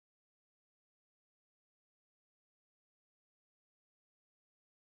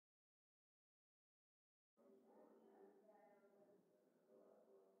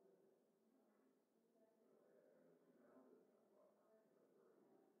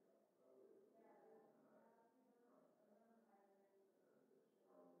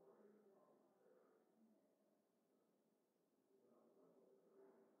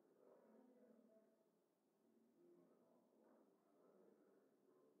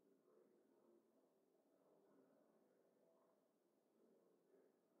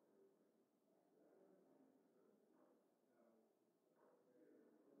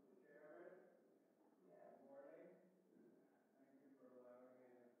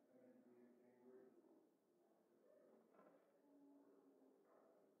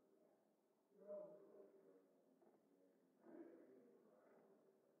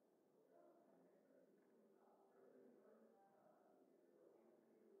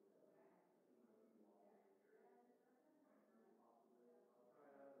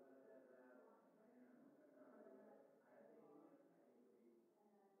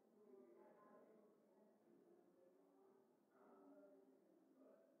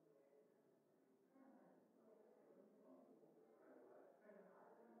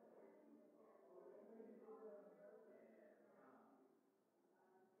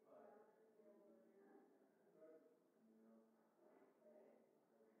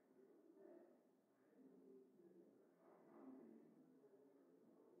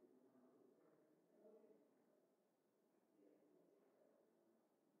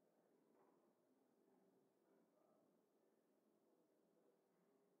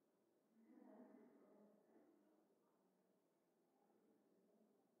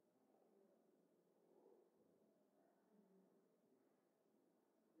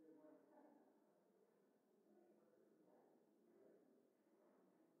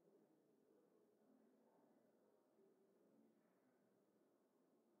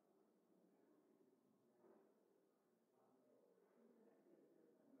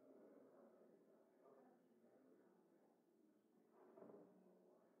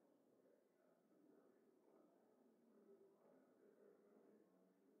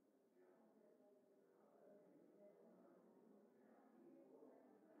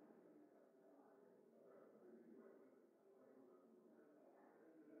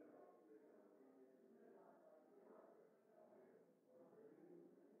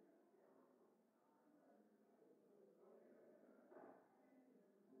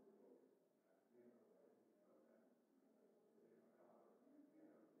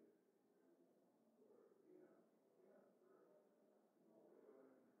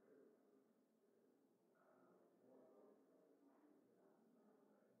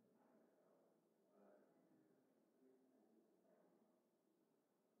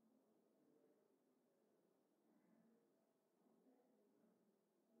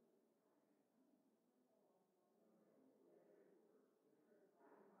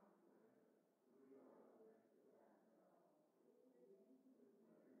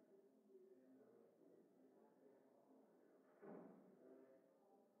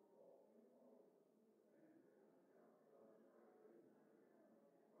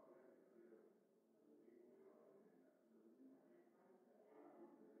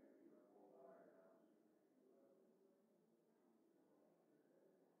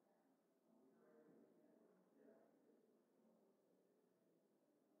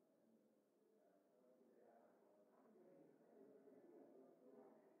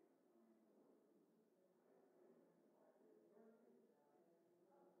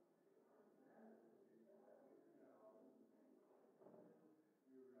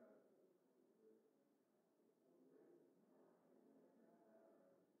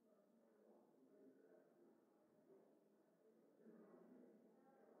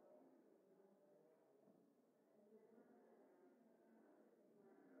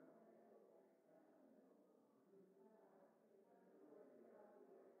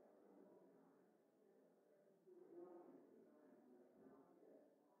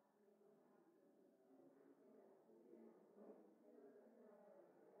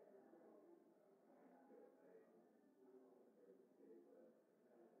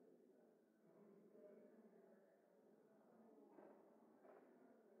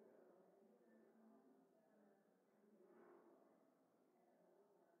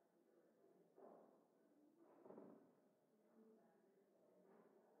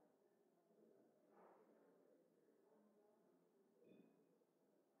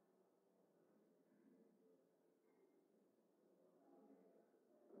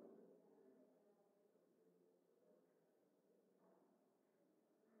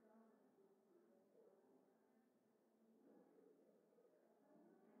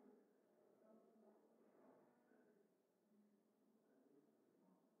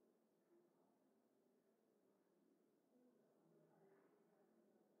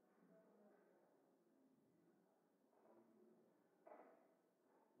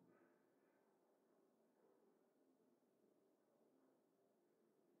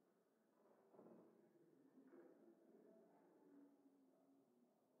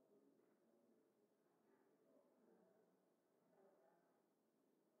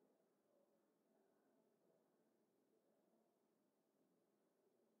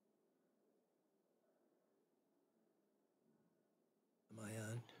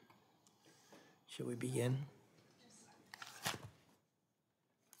Shall we begin?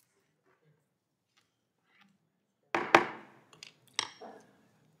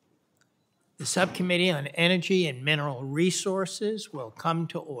 The Subcommittee on Energy and Mineral Resources will come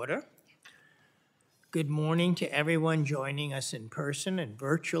to order. Good morning to everyone joining us in person and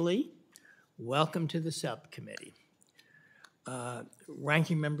virtually. Welcome to the Subcommittee.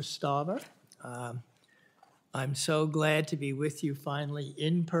 Ranking Member Staver, I'm so glad to be with you finally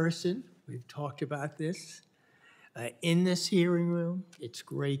in person. We've talked about this in this hearing room. It's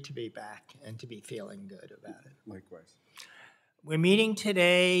great to be back and to be feeling good about it. Likewise. We're meeting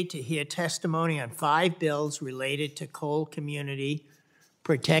today to hear testimony on 5 bills related to coal community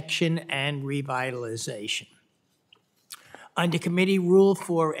protection and revitalization. Under Committee Rule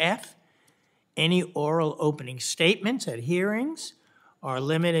 4F, any oral opening statements at hearings are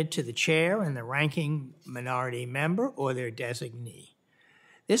limited to the chair and the ranking minority member or their designee.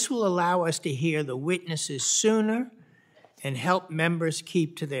 This will allow us to hear the witnesses sooner and help members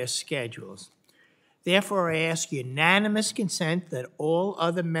keep to their schedules. Therefore, I ask unanimous consent that all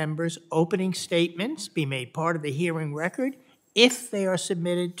other members' opening statements be made part of the hearing record if they are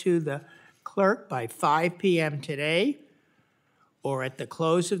submitted to the clerk by 5 p.m. today or at the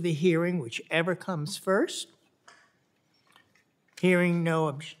close of the hearing, whichever comes first. Hearing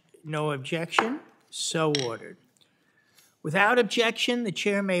no objection, so ordered. Without objection, the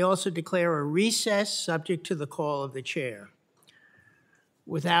chair may also declare a recess subject to the call of the chair.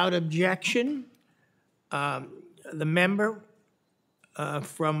 Without objection, the member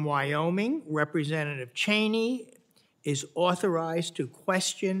from Wyoming, Representative Cheney, is authorized to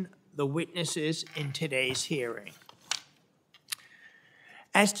question the witnesses in today's hearing.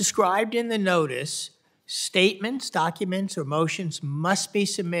 As described in the notice, statements, documents, or motions must be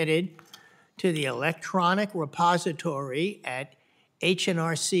submitted to the electronic repository at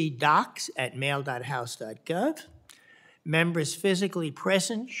hnrcdocs@mail.house.gov. Members physically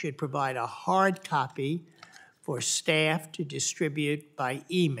present should provide a hard copy for staff to distribute by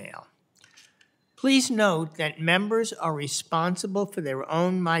email. Please note that members are responsible for their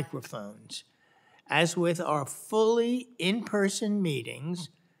own microphones. As with our fully in-person meetings,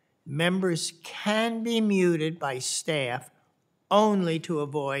 members can be muted by staff only to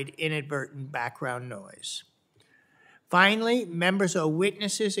avoid inadvertent background noise. Finally, members or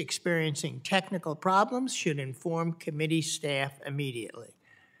witnesses experiencing technical problems should inform committee staff immediately.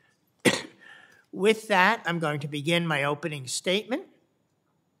 With that, I'm going to begin my opening statement.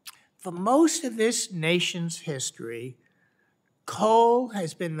 For most of this nation's history, coal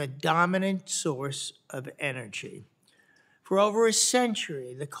has been the dominant source of energy. For over a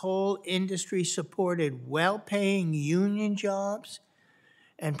century, the coal industry supported well-paying union jobs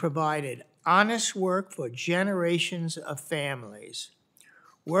and provided honest work for generations of families.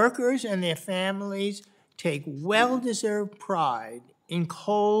 Workers and their families take well-deserved pride in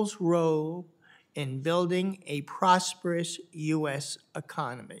coal's role in building a prosperous U.S.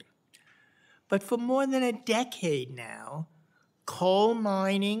 economy. But for more than a decade now, coal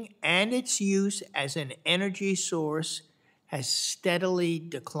mining and its use as an energy source has steadily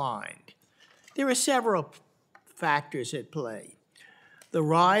declined. There are several factors at play. The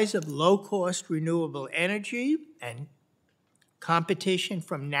rise of low-cost renewable energy and competition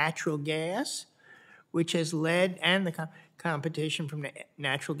from natural gas, which has led, and the competition from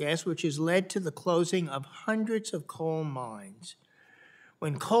natural gas, which has led to the closing of hundreds of coal mines.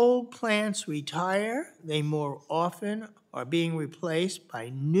 When coal plants retire, they more often are being replaced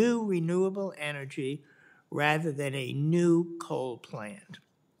by new renewable energy rather than a new coal plant.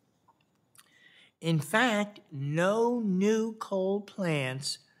 In fact, no new coal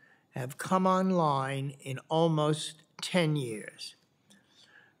plants have come online in almost 10 years.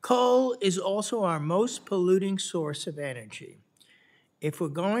 Coal is also our most polluting source of energy. If we're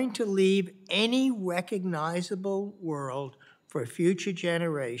going to leave any recognizable world for future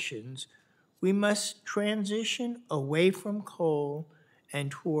generations, we must transition away from coal and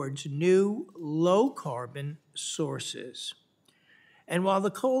towards new low-carbon sources. And while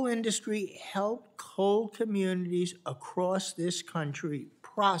the coal industry helped coal communities across this country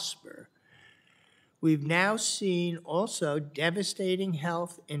prosper, we've now seen also devastating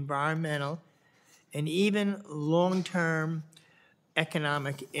health, environmental, and even long-term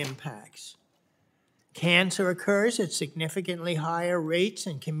economic impacts. Cancer occurs at significantly higher rates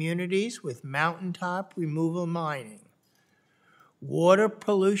in communities with mountaintop removal mining. Water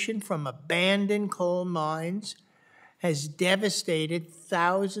pollution from abandoned coal mines has devastated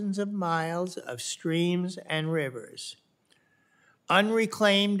thousands of miles of streams and rivers.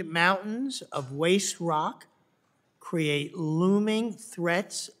 Unreclaimed mountains of waste rock create looming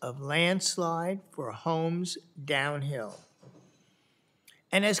threats of landslide for homes downhill.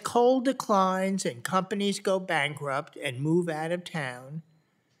 And as coal declines and companies go bankrupt and move out of town,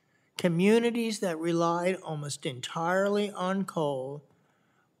 communities that relied almost entirely on coal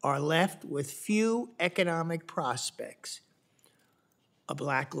are left with few economic prospects. A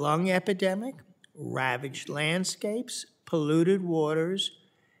black lung epidemic, ravaged landscapes, polluted waters,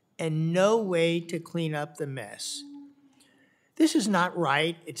 and no way to clean up the mess. This is not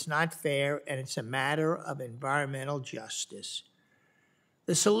right, it's not fair, and it's a matter of environmental justice.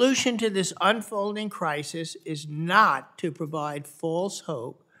 The solution to this unfolding crisis is not to provide false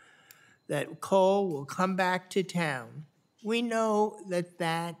hope that coal will come back to town. We know that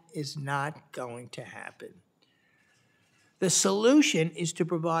that is not going to happen. The solution is to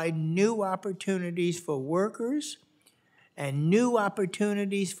provide new opportunities for workers and new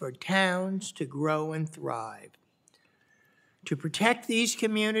opportunities for towns to grow and thrive. To protect these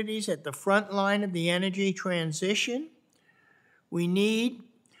communities at the front line of the energy transition, we need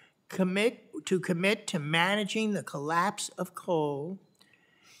to commit to managing the collapse of coal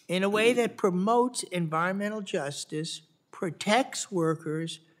in a way that promotes environmental justice, protects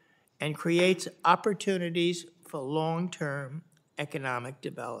workers, and creates opportunities for long-term economic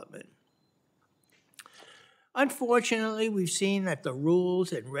development. Unfortunately, we've seen that the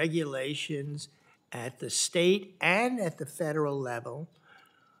rules and regulations at the state and at the federal level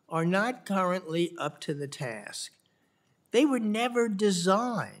are not currently up to the task. They were never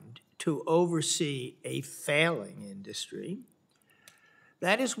designed to oversee a failing industry.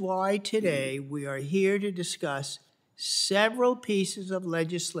 That is why today we are here to discuss several pieces of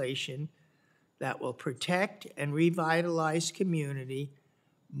legislation that will protect and revitalize community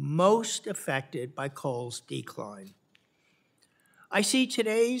most affected by coal's decline. I see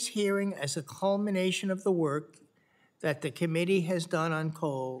today's hearing as a culmination of the work that the committee has done on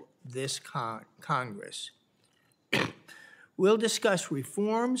coal this Congress. We'll discuss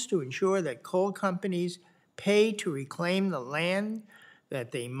reforms to ensure that coal companies pay to reclaim the land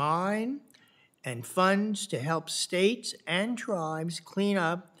that they mine, and funds to help states and tribes clean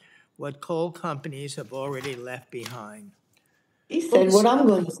up what coal companies have already left behind. He said what I'm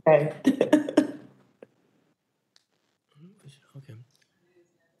going to say. Okay.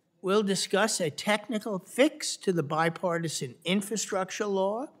 We'll discuss a technical fix to the bipartisan infrastructure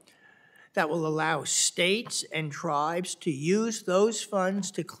law that will allow states and tribes to use those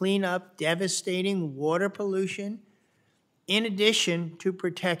funds to clean up devastating water pollution, in addition to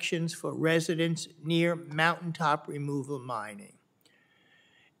protections for residents near mountaintop removal mining.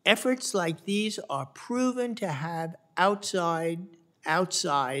 Efforts like these are proven to have outsized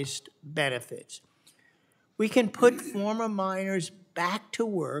benefits. We can put former miners back to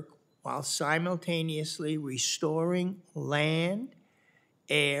work while simultaneously restoring land,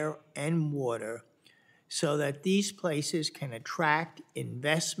 air, and water so that these places can attract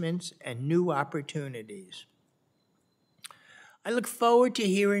investments and new opportunities. I look forward to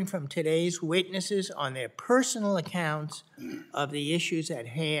hearing from today's witnesses on their personal accounts of the issues at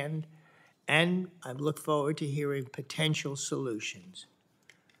hand, and I look forward to hearing potential solutions.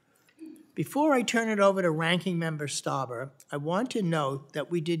 Before I turn it over to Ranking Member Stauber, I want to note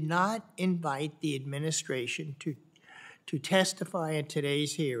that we did not invite the administration to testify at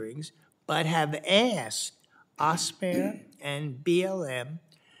today's hearings, but have asked OSMER and BLM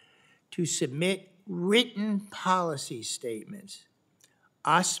to submit written policy statements.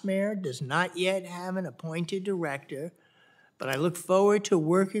 OSMER does not yet have an appointed director, but I look forward to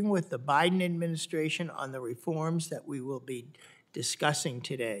working with the Biden administration on the reforms that we will be discussing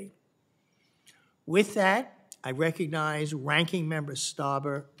today. With that, I recognize Ranking Member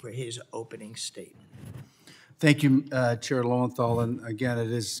Stauber for his opening statement. Thank you, Chair Lowenthal, and again,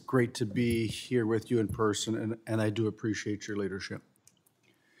 it is great to be here with you in person, and I do appreciate your leadership.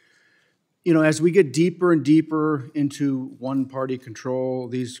 You know, as we get deeper and deeper into one-party control,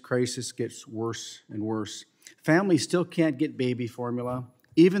 these crises get worse and worse. Families still can't get baby formula,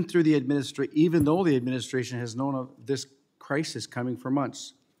 even though the administration has known of this crisis coming for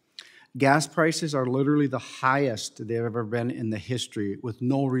months. Gas prices are literally the highest they've ever been in the history, with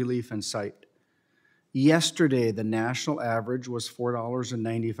no relief in sight. Yesterday, the national average was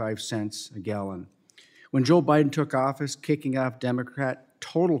 $4.95 a gallon. When Joe Biden took office, kicking off Democrat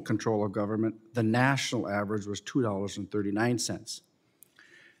total control of government, the national average was $2.39.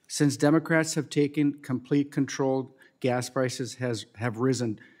 Since Democrats have taken complete control, gas prices have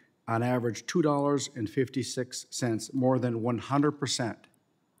risen on average $2.56, more than 100%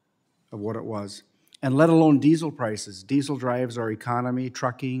 of what it was. And let alone diesel prices. Diesel drives our economy,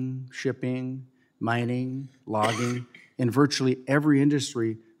 trucking, shipping, mining, logging, and virtually every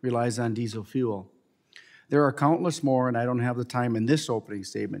industry relies on diesel fuel. There are countless more, and I don't have the time in this opening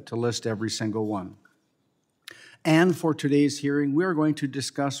statement to list every single one. And for today's hearing, we are going to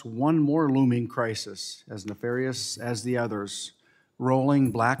discuss one more looming crisis, as nefarious as the others,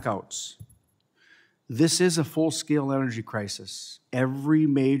 rolling blackouts. This is a full-scale energy crisis. Every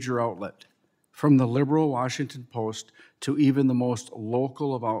major outlet, from the liberal Washington Post to even the most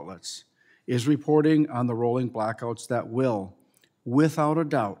local of outlets, is reporting on the rolling blackouts that will, without a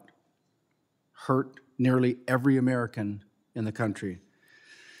doubt, hurt nearly every American in the country.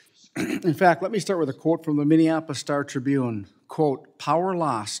 In fact, let me start with a quote from the Minneapolis Star-Tribune. Quote, "Power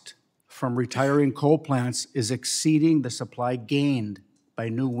lost from retiring coal plants is exceeding the supply gained by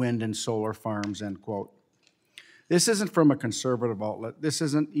new wind and solar farms," end quote. This isn't from a conservative outlet. This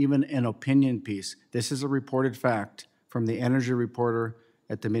isn't even an opinion piece. This is a reported fact from the energy reporter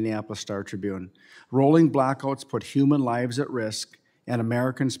at the Minneapolis Star-Tribune. Rolling blackouts put human lives at risk, and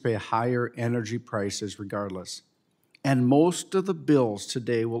Americans pay higher energy prices regardless. And most of the bills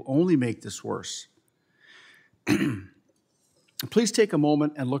today will only make this worse. Please take a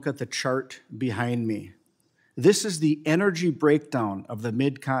moment and look at the chart behind me. This is the energy breakdown of the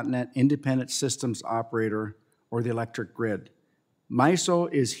Mid-Continent Independent Systems Operator, or the electric grid. MISO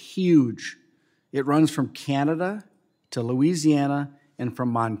is huge. It runs from Canada to Louisiana and from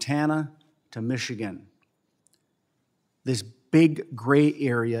Montana to Michigan. This big gray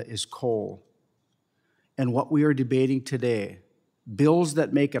area is coal. And what we are debating today, bills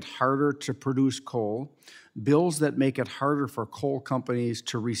that make it harder to produce coal, bills that make it harder for coal companies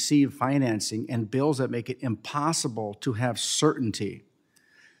to receive financing, and bills that make it impossible to have certainty.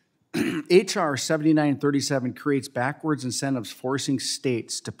 H.R. 7937 creates backwards incentives forcing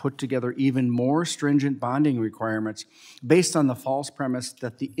states to put together even more stringent bonding requirements based on the false premise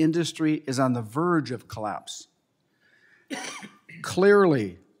that the industry is on the verge of collapse.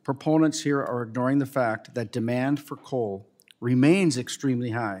 Clearly, proponents here are ignoring the fact that demand for coal remains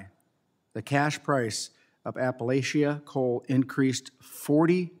extremely high. The cash price of Appalachia coal increased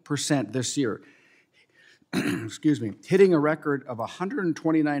 40% this year, hitting a record of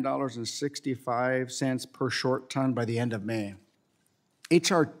 $129.65 per short ton by the end of May.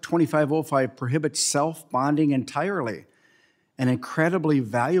 H.R. 2505 prohibits self-bonding entirely, an incredibly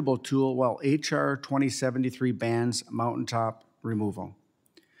valuable tool, while H.R. 2073 bans mountaintop removal.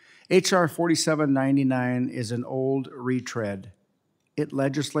 H.R. 4799 is an old retread. It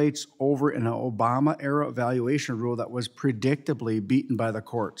legislates over an Obama-era evaluation rule that was predictably beaten by the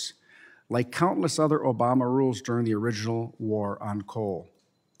courts, like countless other Obama rules during the original war on coal.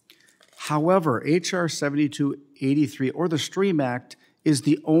 However, H.R. 7283, or the STREAM Act, is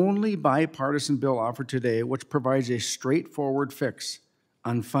the only bipartisan bill offered today which provides a straightforward fix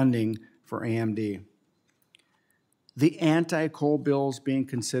on funding for AMD. The anti-coal bills being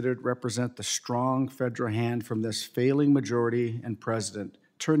considered represent the strong federal hand from this failing majority and president,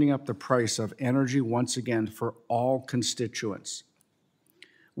 turning up the price of energy once again for all constituents.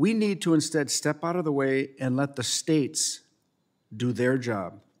 We need to instead step out of the way and let the states do their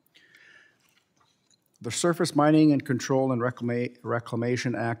job. The Surface Mining and Control and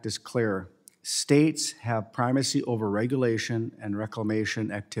Reclamation Act is clear. States have primacy over regulation and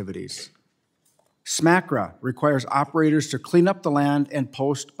reclamation activities. SMCRA requires operators to clean up the land and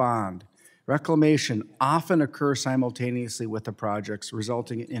post bond. Reclamation often occurs simultaneously with the projects,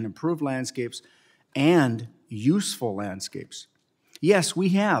 resulting in improved landscapes and useful landscapes. Yes, we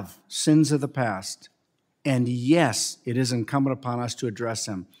have sins of the past, and yes, it is incumbent upon us to address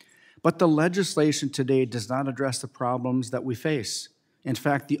them. But the legislation today does not address the problems that we face. In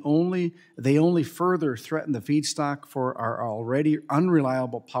fact, they only further threaten the feedstock for our already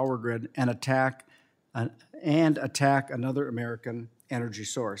unreliable power grid and attack another American energy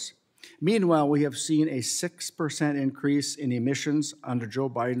source. Meanwhile, we have seen a 6% increase in emissions under Joe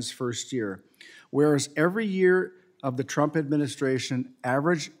Biden's first year, whereas every year of the Trump administration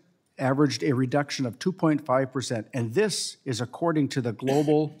averaged a reduction of 2.5%, and this is according to the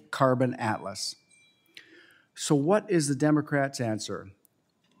Global Carbon Atlas. So what is the Democrats' answer?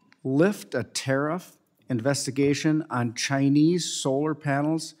 Lift a tariff investigation on Chinese solar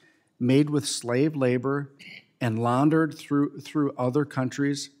panels made with slave labor and laundered through other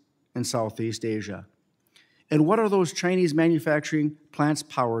countries in Southeast Asia. And what are those Chinese manufacturing plants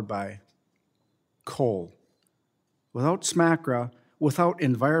powered by? Coal. Without SMCRA, without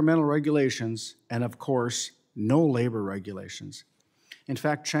environmental regulations, and of course, no labor regulations. In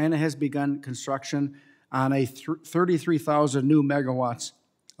fact, China has begun construction on 33,000 new megawatts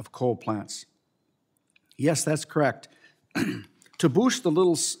of coal plants. Yes, that's correct. To boost the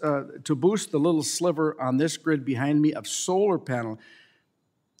little sliver on this grid behind me of solar panel,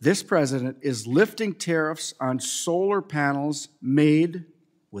 this president is lifting tariffs on solar panels made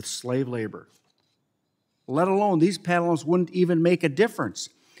with slave labor. Let alone, these panels wouldn't even make a difference.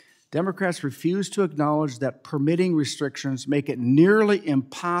 Democrats refuse to acknowledge that permitting restrictions make it nearly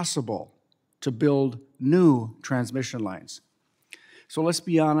impossible to build new transmission lines. So let's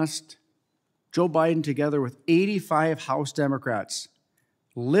be honest, Joe Biden, together with 85 House Democrats,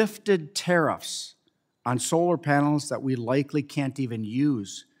 lifted tariffs on solar panels that we likely can't even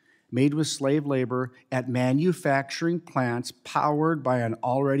use, made with slave labor at manufacturing plants powered by an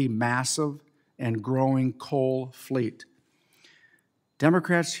already massive and growing coal fleet.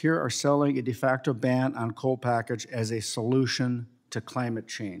 Democrats here are selling a de facto ban on coal package as a solution to climate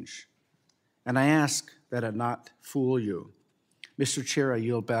change. And I ask that it not fool you. Mr. Chair, I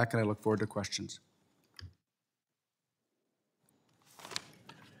yield back, and I look forward to questions.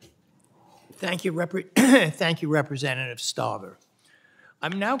 Thank you, Thank you, Representative Stauber.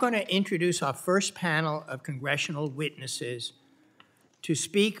 I'm now going to introduce our first panel of congressional witnesses to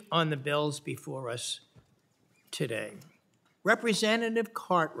speak on the bills before us today. Representative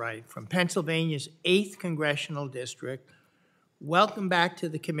Cartwright from Pennsylvania's 8th Congressional District, welcome back to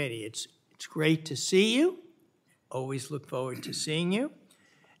the committee. It's great to see you. Always look forward to seeing you.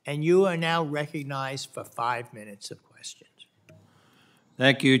 And you are now recognized for 5 minutes of questions.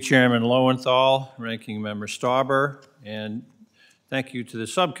 Thank you, Chairman Lowenthal, Ranking Member Stauber, and thank you to the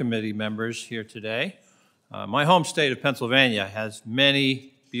subcommittee members here today. My home state of Pennsylvania has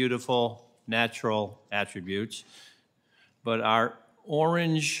many beautiful natural attributes, but our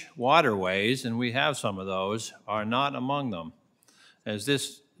orange waterways, and we have some of those, are not among them. As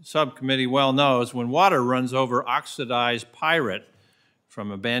this subcommittee well knows, when water runs over oxidized pyrite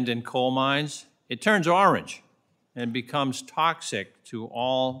from abandoned coal mines, it turns orange and becomes toxic to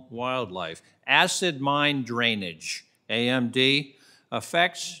all wildlife. Acid mine drainage, AMD,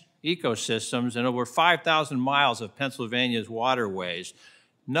 affects ecosystems in over 5,000 miles of Pennsylvania's waterways.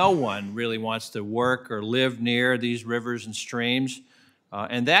 No one really wants to work or live near these rivers and streams,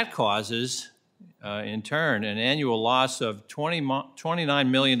 and that causes, in turn, an annual loss of $29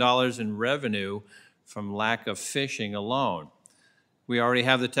 million in revenue from lack of fishing alone. We already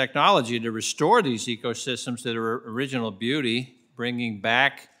have the technology to restore these ecosystems to their original beauty, bringing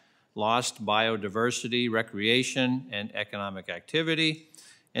back lost biodiversity, recreation, and economic activity.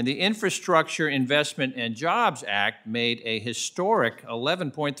 And the Infrastructure Investment and Jobs Act made a historic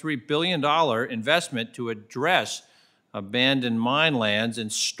 $11.3 billion investment to address abandoned mine lands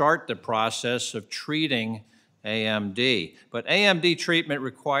and start the process of treating AMD. But AMD treatment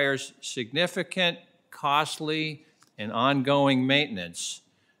requires significant, costly, and ongoing maintenance.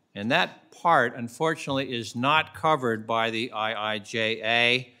 And that part, unfortunately, is not covered by the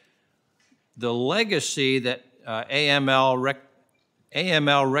IIJA. The legacy that AML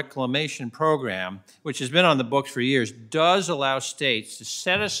Reclamation program, which has been on the books for years, does allow states to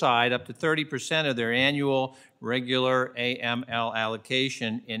set aside up to 30% of their annual regular AML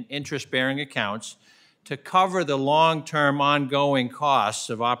allocation in interest-bearing accounts to cover the long-term ongoing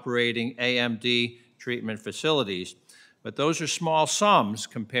costs of operating AMD treatment facilities. But those are small sums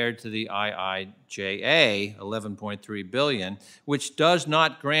compared to the IIJA, $11.3 billion, which does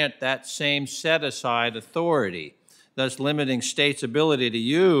not grant that same set-aside authority, thus limiting states' ability to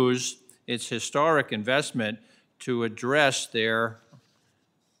use its historic investment to address their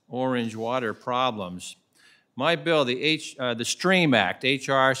orange water problems. My bill, the STREAM Act,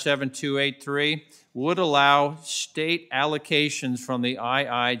 H.R. 7283, would allow state allocations from the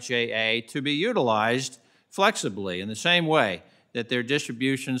IIJA to be utilized flexibly in the same way that their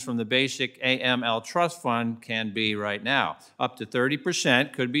distributions from the basic AML trust fund can be right now. Up to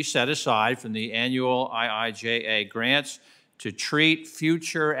 30% could be set aside from the annual IIJA grants to treat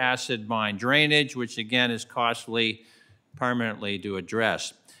future acid mine drainage, which again is costly permanently to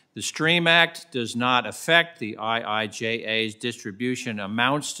address. The STREAM Act does not affect the IIJA's distribution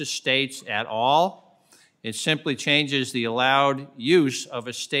amounts to states at all. It simply changes the allowed use of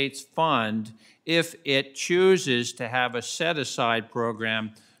a state's fund if it chooses to have a set-aside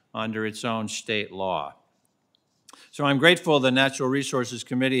program under its own state law. So I'm grateful the Natural Resources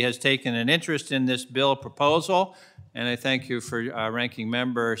Committee has taken an interest in this bill proposal, and I thank you for Ranking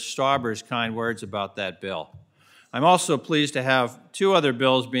Member Stauber's kind words about that bill. I'm also pleased to have two other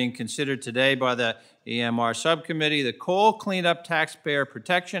bills being considered today by the EMR Subcommittee, the Coal Cleanup Taxpayer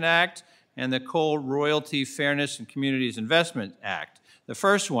Protection Act and the Coal Royalty Fairness and Communities Investment Act. The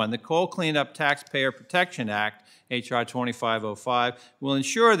first one, the Coal Cleanup Taxpayer Protection Act, H.R. 2505, will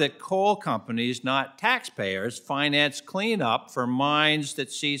ensure that coal companies, not taxpayers, finance cleanup for mines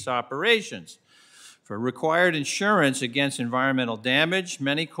that cease operations. For required insurance against environmental damage,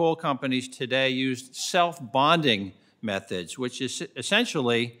 many coal companies today use self-bonding methods, which is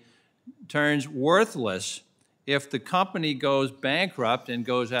essentially turns worthless if the company goes bankrupt and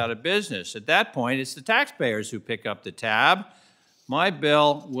goes out of business. At that point, it's the taxpayers who pick up the tab. My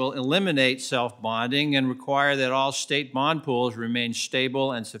bill will eliminate self-bonding and require that all state bond pools remain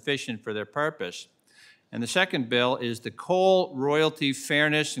stable and sufficient for their purpose. And the second bill is the Coal Royalty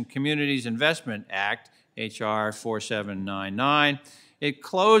Fairness and Communities Investment Act, H.R. 4799. It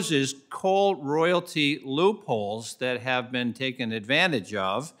closes coal royalty loopholes that have been taken advantage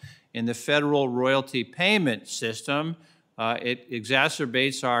of in the federal royalty payment system. It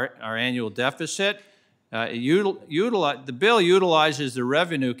exacerbates our annual deficit. The bill utilizes the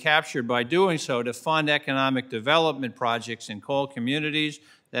revenue captured by doing so to fund economic development projects in coal communities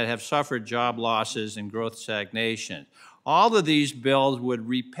that have suffered job losses and growth stagnation. All of these bills would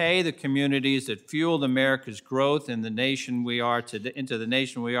repay the communities that fueled America's growth in the nation we are into the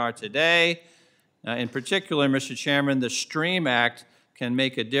nation we are today. In particular, Mr. Chairman, the STREAM Act can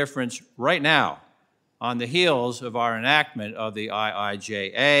make a difference right now on the heels of our enactment of the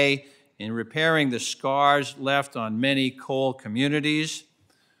IIJA in repairing the scars left on many coal communities.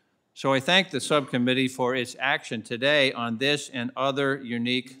 So I thank the subcommittee for its action today on this and other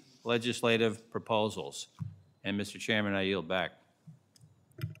unique legislative proposals. And Mr. Chairman, I yield back.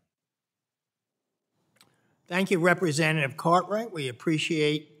 Thank you, Representative Cartwright. We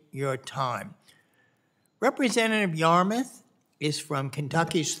appreciate your time. Representative Yarmuth is from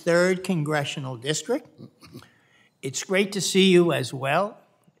Kentucky's 3rd Congressional District. It's great to see you as well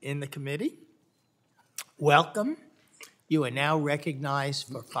in the committee. Welcome. You are now recognized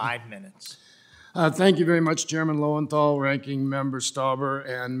for 5 minutes. Thank you very much, Chairman Lowenthal, Ranking Member Stauber,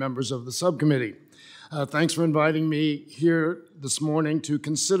 and members of the subcommittee. Thanks for inviting me here this morning to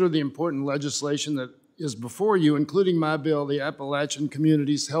consider the important legislation that is before you, including my bill, the Appalachian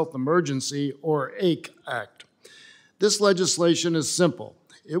Communities Health Emergency, or ACE Act. This legislation is simple.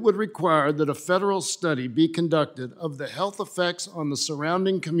 It would require that a federal study be conducted of the health effects on the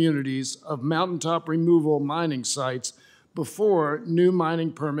surrounding communities of mountaintop removal mining sites before new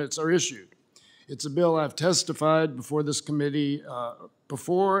mining permits are issued. It's a bill I've testified before this committee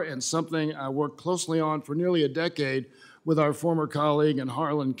before, and something I worked closely on for nearly a decade with our former colleague in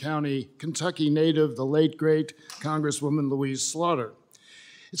Harlan County, Kentucky native, the late, great Congresswoman Louise Slaughter.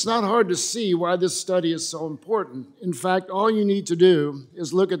 It's not hard to see why this study is so important. In fact, all you need to do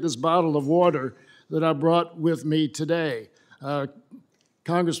is look at this bottle of water that I brought with me today.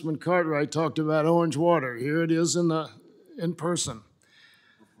 Congressman Cartwright talked about orange water. Here it is in person.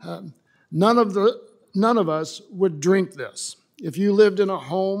 None of us would drink this. If you lived in a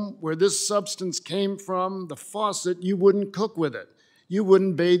home where this substance came from the faucet, you wouldn't cook with it. You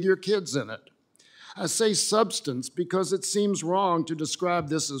wouldn't bathe your kids in it. I say substance because it seems wrong to describe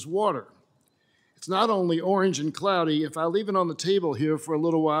this as water. It's not only orange and cloudy. If I leave it on the table here for a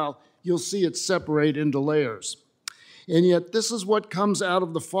little while, you'll see it separate into layers. And yet this is what comes out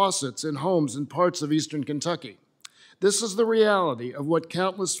of the faucets in homes in parts of eastern Kentucky. This is the reality of what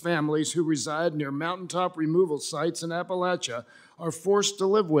countless families who reside near mountaintop removal sites in Appalachia are forced to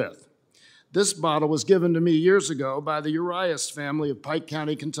live with. This bottle was given to me years ago by the Urias family of Pike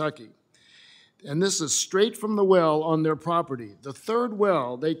County, Kentucky. And this is straight from the well on their property. The third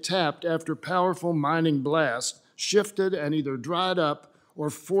well they tapped after powerful mining blasts shifted and either dried up or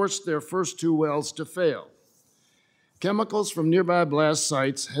forced their first 2 wells to fail. Chemicals from nearby blast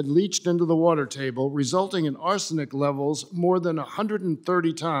sites had leached into the water table, resulting in arsenic levels more than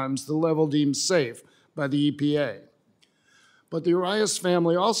 130 times the level deemed safe by the EPA. But the Urias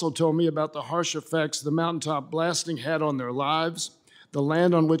family also told me about the harsh effects the mountaintop blasting had on their lives, the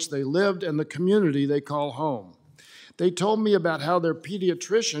land on which they lived, and the community they call home. They told me about how their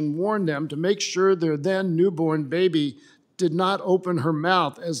pediatrician warned them to make sure their then newborn baby did not open her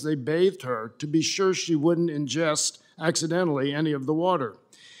mouth as they bathed her to be sure she wouldn't ingest accidentally any of the water.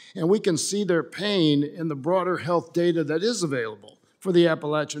 And we can see their pain in the broader health data that is available for the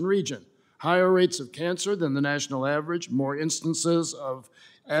Appalachian region. Higher rates of cancer than the national average, more instances of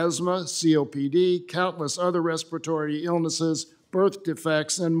asthma, COPD, countless other respiratory illnesses, birth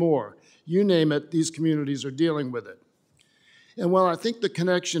defects, and more. You name it, these communities are dealing with it. And while I think the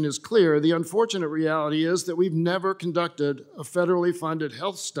connection is clear, the unfortunate reality is that we've never conducted a federally funded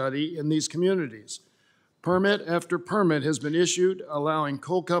health study in these communities. Permit after permit has been issued, allowing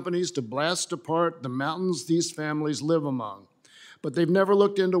coal companies to blast apart the mountains these families live among. But they've never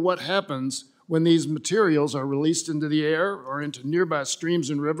looked into what happens when these materials are released into the air or into nearby streams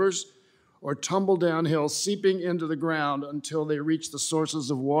and rivers, or tumble downhill, seeping into the ground until they reach the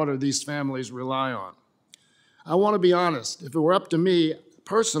sources of water these families rely on. I want to be honest. If it were up to me,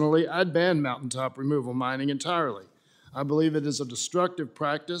 personally, I'd ban mountaintop removal mining entirely. I believe it is a destructive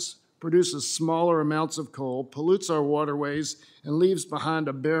practice, produces smaller amounts of coal, pollutes our waterways, and leaves behind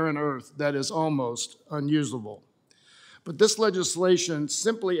a barren earth that is almost unusable. But this legislation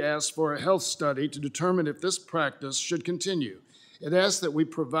simply asks for a health study to determine if this practice should continue. It asks that we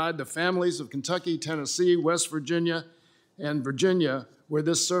provide the families of Kentucky, Tennessee, West Virginia, and Virginia, where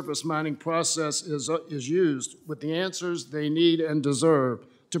this surface mining process is used, with the answers they need and deserve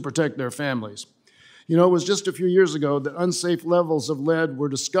to protect their families. You know, it was just a few years ago that unsafe levels of lead were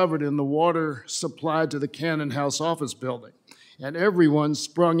discovered in the water supplied to the Cannon House office building, and everyone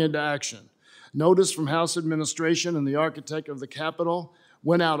sprung into action. Notice from House administration and the architect of the Capitol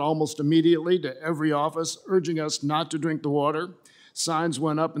went out almost immediately to every office, urging us not to drink the water. Signs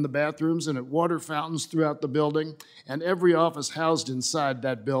went up in the bathrooms and at water fountains throughout the building, and every office housed inside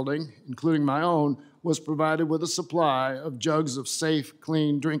that building, including my own, was provided with a supply of jugs of safe,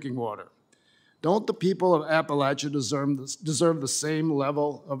 clean drinking water. Don't the people of Appalachia deserve the same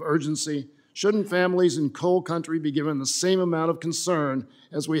level of urgency? Shouldn't families in coal country be given the same amount of concern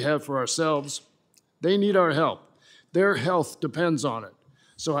as we have for ourselves? They need our help. Their health depends on it.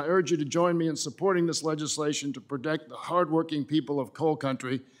 So I urge you to join me in supporting this legislation to protect the hardworking people of coal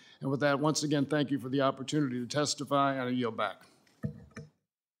country. And with that, once again, thank you for the opportunity to testify, and I yield back.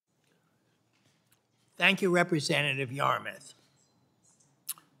 Thank you, Representative Yarmuth.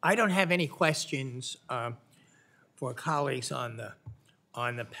 I don't have any questions for colleagues on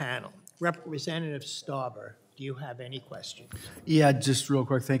the panel. Representative Stauber, do you have any questions? Yeah, just real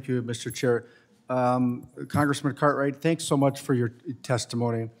quick. Thank you, Mr. Chair. Congressman Cartwright, thanks so much for your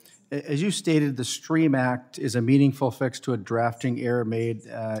testimony. As you stated, the STREAM Act is a meaningful fix to a drafting error made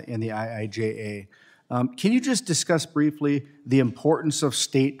in the IIJA. Can you just discuss briefly the importance of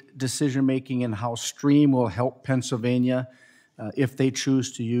state decision-making and how STREAM will help Pennsylvania if they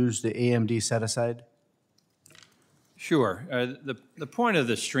choose to use the AMD set-aside? Sure. The point of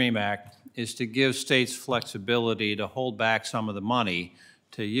the STREAM Act is to give states flexibility to hold back some of the money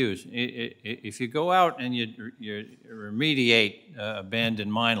to use. If you go out and you remediate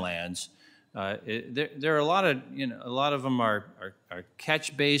abandoned mine lands, there are a lot of them are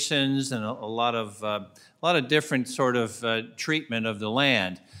catch basins and a lot of different sort of treatment of the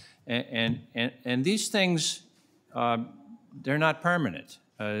land, and these things they're not permanent.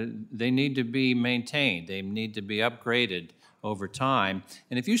 They need to be maintained. They need to be upgraded over time.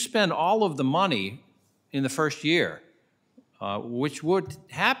 And if you spend all of the money in the first year, which would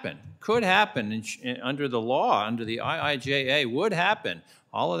happen, could happen under the law, under the IIJA, would happen.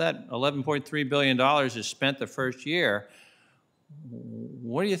 All of that $11.3 billion is spent the first year.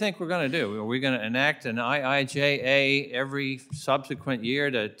 What do you think we're going to do? Are we going to enact an IIJA every subsequent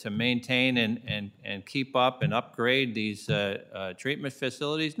year to maintain and keep up and upgrade these treatment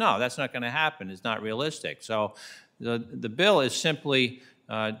facilities? No, that's not going to happen. It's not realistic. So the bill is simply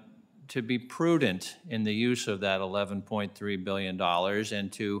to be prudent in the use of that $11.3 billion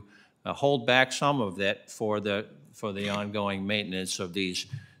and to hold back some of that for the ongoing maintenance of these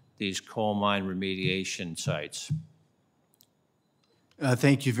coal mine remediation sites.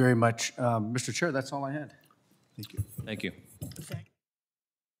 Thank you very much. Mr. Chair, that's all I had. Thank you. Thank you.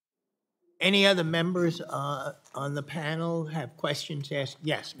 Any other members on the panel have questions to ask?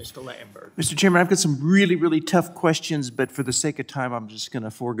 Yes, Mr. Lambert. Mr. Chairman, I've got some really, really tough questions, but for the sake of time, I'm just going to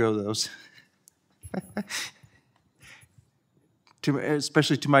forego those.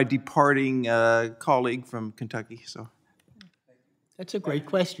 Especially to my departing colleague from Kentucky. So, that's a great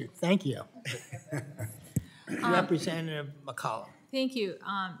question. Thank you. Representative McCollum. Thank you.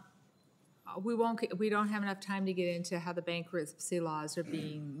 We don't have enough time to get into how the bankruptcy laws are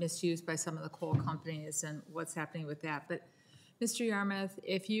being misused by some of the coal companies and what's happening with that. But Mr. Yarmuth,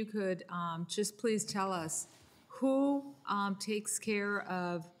 if you could just please tell us who takes care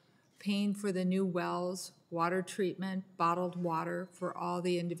of paying for the new wells, water treatment, bottled water for all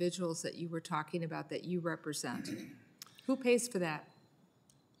the individuals that you were talking about that you represent. Who pays for that?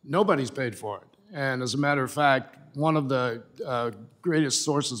 Nobody's paid for it. And as a matter of fact, one of the greatest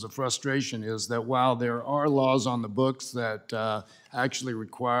sources of frustration is that while there are laws on the books that actually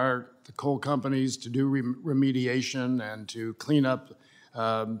require the coal companies to do remediation and to clean up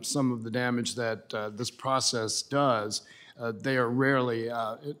some of the damage that this process does, they are rarely,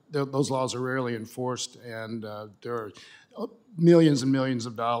 those laws are rarely enforced, and there are millions and millions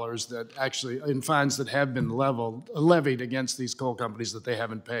of dollars that actually, in fines that have been levied against these coal companies that they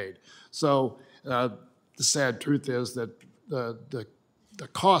haven't paid. So the sad truth is that the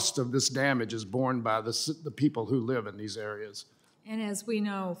cost of this damage is borne by the people who live in these areas. And as we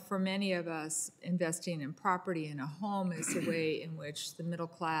know, for many of us, investing in property in a home is a way in which the middle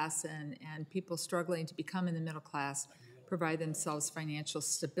class and people struggling to become in the middle class provide themselves financial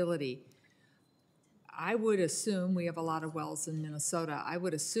stability. I would assume, we have a lot of wells in Minnesota, I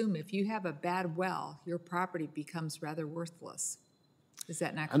would assume if you have a bad well, your property becomes rather worthless. Is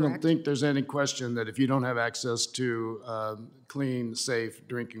that not correct? I don't think there's any question that if you don't have access to clean, safe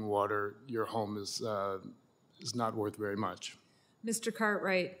drinking water, your home is not worth very much. Mr.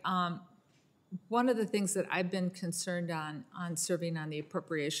 Cartwright, one of the things that I've been concerned on serving on the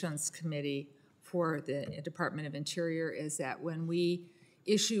Appropriations Committee for the Department of Interior is that when we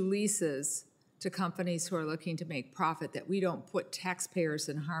issue leases to companies who are looking to make profit, that we don't put taxpayers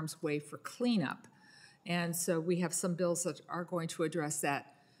in harm's way for cleanup. And so we have some bills that are going to address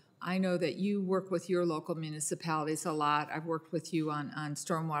that. I know that you work with your local municipalities a lot. I've worked with you on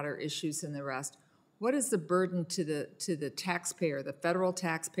stormwater issues and the rest. What is the burden to the taxpayer, the federal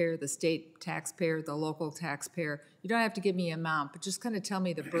taxpayer, the state taxpayer, the local taxpayer? You don't have to give me an amount, but just kind of tell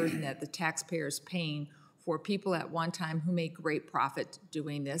me the burden that the taxpayer is paying for people at one time who make great profit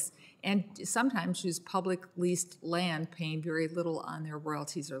doing this, and sometimes use public leased land paying very little on their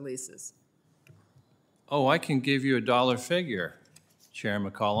royalties or leases. Oh, I can give you a dollar figure, Chair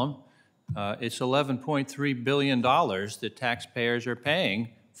McCollum. It's $11.3 billion that taxpayers are paying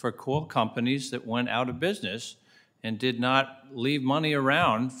for coal companies that went out of business and did not leave money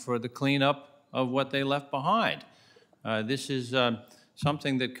around for the cleanup of what they left behind. This is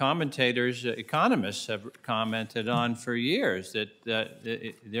something that commentators, economists have commented on for years, that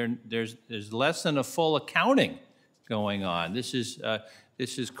there's less than a full accounting going on. This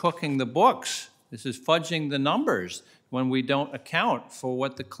is cooking the books. This is fudging the numbers when we don't account for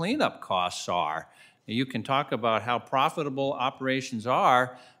what the cleanup costs are. You can talk about how profitable operations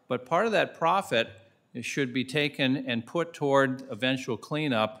are, but part of that profit should be taken and put toward eventual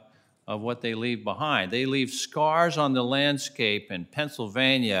cleanup of what they leave behind. They leave scars on the landscape in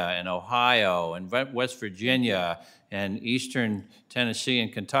Pennsylvania and Ohio and West Virginia and eastern Tennessee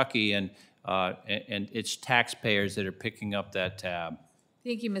and Kentucky, and it's taxpayers that are picking up that tab.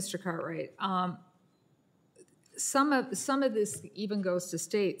 Thank you, Mr. Cartwright. Some of this even goes to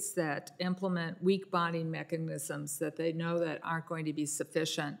states that implement weak bonding mechanisms that they know that aren't going to be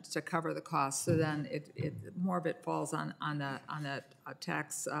sufficient to cover the cost. So then more of it falls on the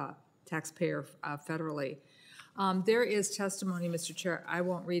taxpayer federally. There is testimony, Mr. Chair. I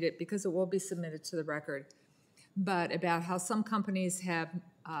won't read it because it will be submitted to the record, but about how some companies have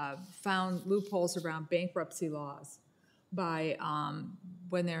found loopholes around bankruptcy laws by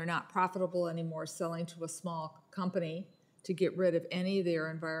when they're not profitable anymore, selling to a small company to get rid of any of their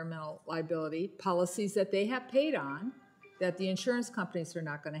environmental liability policies that they have paid on, that the insurance companies are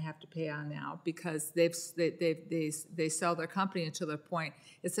not going to have to pay on now because they sell their company until the point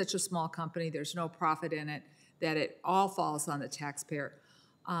it's such a small company, there's no profit in it, that it all falls on the taxpayer.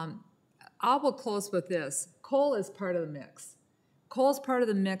 I will close with this. Coal is part of the mix. Coal is part of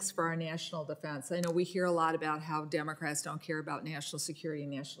the mix for our national defense. I know we hear a lot about how Democrats don't care about national security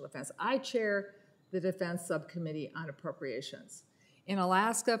and national defense. I chair the Defense Subcommittee on Appropriations. In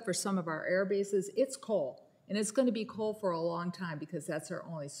Alaska, for some of our air bases, it's coal. And it's going to be coal for a long time because that's our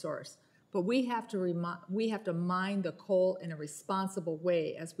only source. But we have to mine the coal in a responsible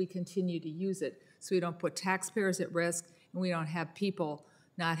way as we continue to use it so we don't put taxpayers at risk and we don't have people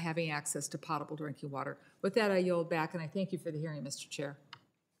not having access to potable drinking water. With that, I yield back, and I thank you for the hearing, Mr. Chair.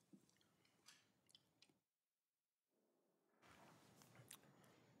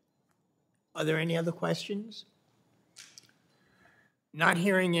 Are there any other questions? Not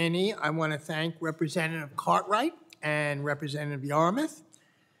hearing any, I want to thank Representative Cartwright and Representative Yarmuth.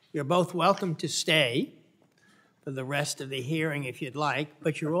 You're both welcome to stay for the rest of the hearing if you'd like,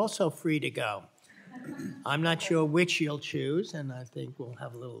 but you're also free to go. I'm not sure which you'll choose, and I think we'll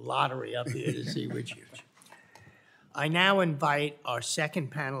have a little lottery up here to see which you choose. I now invite our second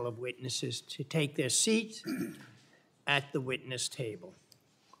panel of witnesses to take their seats at the witness table.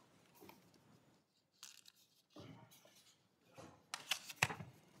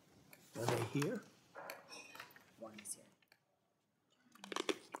 Are they here? One is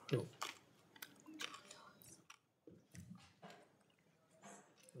here. Who?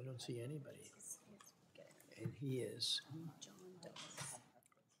 I don't see anybody. And he is. John does.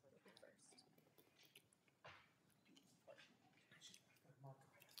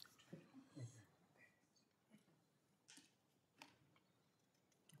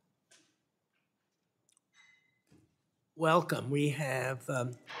 Welcome. We have,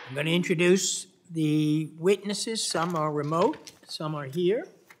 I'm going to introduce the witnesses. Some are remote, some are here.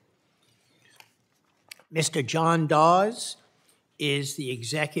 Mr. John Dawes is the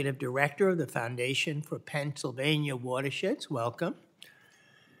Executive Director of the Foundation for Pennsylvania Watersheds. Welcome.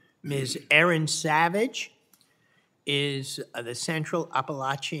 Ms. Erin Savage is the Central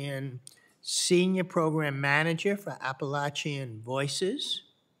Appalachian Senior Program Manager for Appalachian Voices.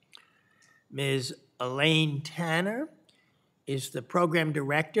 Ms. Elaine Tanner is the Program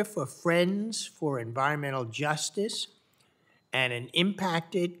Director for Friends for Environmental Justice and an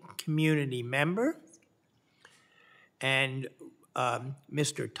impacted community member. And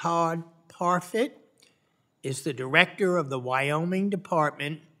Mr. Todd Parfit is the Director of the Wyoming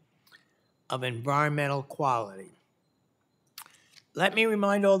Department of Environmental Quality. Let me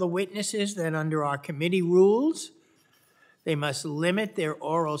remind all the witnesses that under our committee rules, they must limit their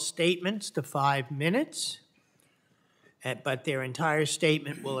oral statements to 5 minutes, but their entire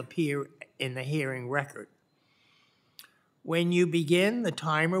statement will appear in the hearing record. When you begin, the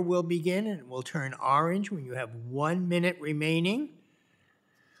timer will begin and it will turn orange when you have 1 minute remaining.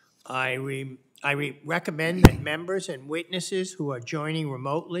 I recommend that members and witnesses who are joining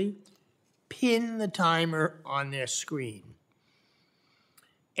remotely pin the timer on their screen.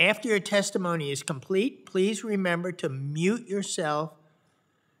 After your testimony is complete, please remember to mute yourself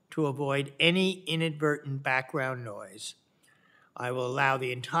to avoid any inadvertent background noise. I will allow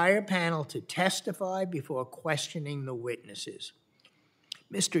the entire panel to testify before questioning the witnesses.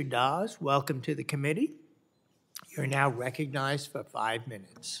 Mr. Dawes, welcome to the committee. You're now recognized for 5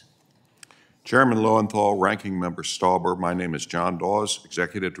 minutes. Chairman Lowenthal, Ranking Member Stauber, my name is John Dawes,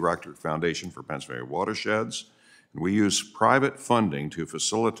 Executive Director of Foundation for Pennsylvania Watersheds. And we use private funding to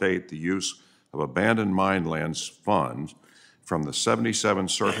facilitate the use of abandoned mine lands funds from the 77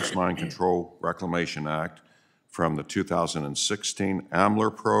 Surface Mine Control Reclamation Act, from the 2016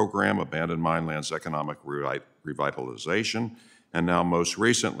 AMLR program, Abandoned Mine Lands Economic Revitalization, and now most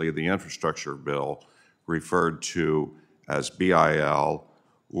recently the infrastructure bill referred to as BIL,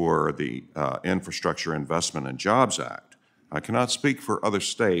 or the Infrastructure Investment and Jobs Act. I cannot speak for other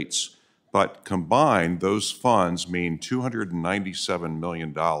states, but combined, those funds mean $297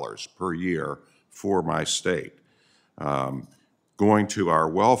 million per year for my state, going to our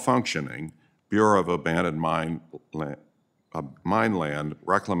well-functioning Bureau of Abandoned Mine Land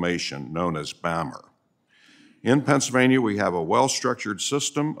Reclamation, known as BAMR. In Pennsylvania, we have a well-structured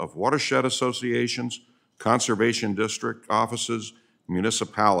system of watershed associations, conservation district offices,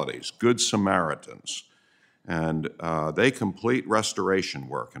 municipalities, Good Samaritans, and they complete restoration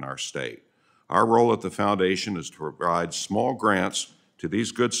work in our state. Our role at the foundation is to provide small grants to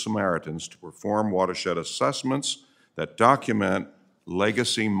these Good Samaritans to perform watershed assessments that document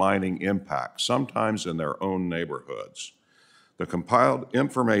legacy mining impacts, sometimes in their own neighborhoods. The compiled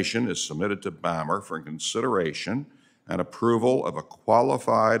information is submitted to BAMR for consideration and approval of a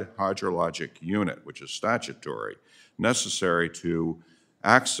qualified hydrologic unit, which is statutory, necessary to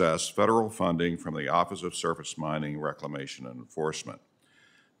access federal funding from the Office of Surface Mining, Reclamation, and Enforcement.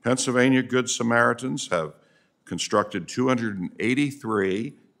 Pennsylvania Good Samaritans have constructed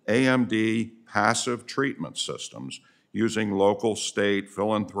 283 AMD passive treatment systems using local, state,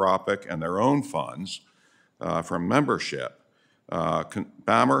 philanthropic, and their own funds from membership.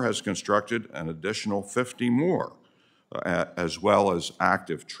 BAMR has constructed an additional 50 more, as well as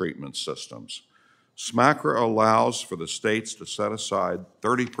active treatment systems. SMACRA allows for the states to set aside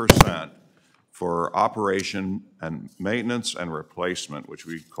 30% for operation and maintenance and replacement, which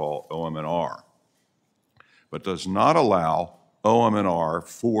we call OM&R, but does not allow OM&R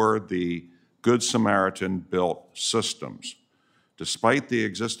for the Good Samaritan-built systems. Despite the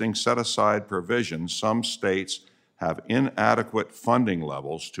existing set-aside provisions, some states have inadequate funding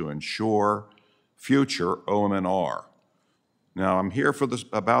levels to ensure future OM&R. Now, I'm here for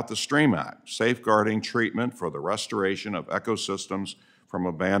about the STREAM Act, safeguarding treatment for the restoration of ecosystems from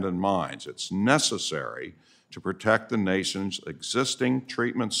abandoned mines. It's necessary to protect the nation's existing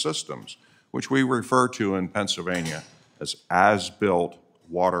treatment systems, which we refer to in Pennsylvania as-built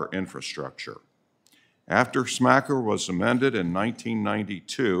water infrastructure. After SMACRA was amended in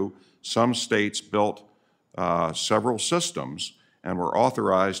 1992, some states built several systems and were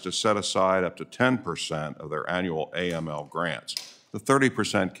authorized to set aside up to 10% of their annual AML grants. The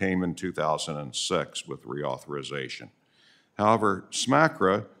 30% came in 2006 with reauthorization. However,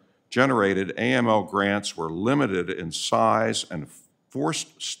 SMACRA generated AML grants were limited in size and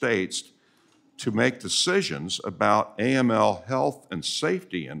forced states to make decisions about AML health and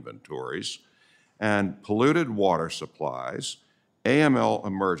safety inventories and polluted water supplies AML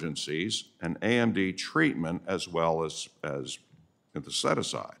emergencies, and AMD treatment, as well as the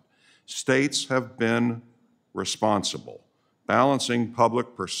set-aside. States have been responsible, balancing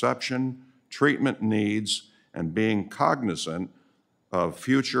public perception, treatment needs, and being cognizant of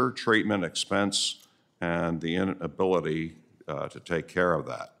future treatment expense and the inability to take care of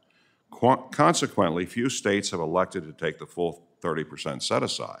that. Consequently, few states have elected to take the full 30%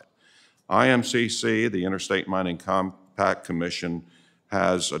 set-aside. IMCC, the Interstate Mining Compact Commission,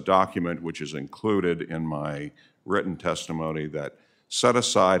 has a document which is included in my written testimony that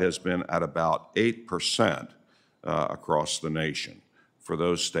set-aside has been at about 8% across the nation for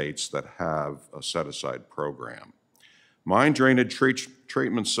those states that have a set-aside program. Mine drainage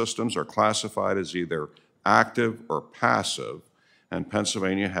treatment systems are classified as either active or passive, and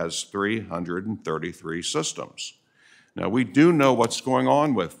Pennsylvania has 333 systems. Now, we do know what's going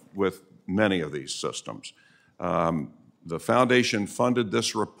on with many of these systems. The foundation funded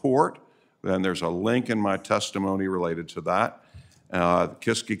this report, and there's a link in my testimony related to that. The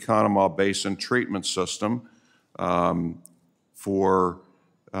Kiski-Conemaugh Basin Treatment System for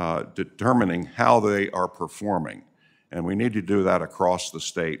determining how they are performing. And we need to do that across the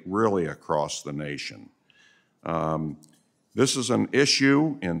state, really across the nation. This is an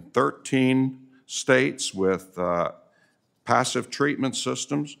issue in 13 states with passive treatment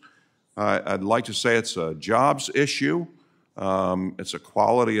systems. I'd like to say it's a jobs issue. It's a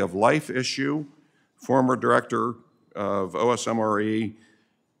quality of life issue. Former director of OSMRE,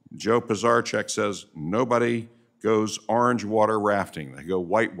 Joe Pizarchek, says nobody goes orange water rafting, they go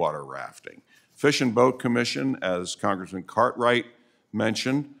white water rafting. Fish and Boat Commission, as Congressman Cartwright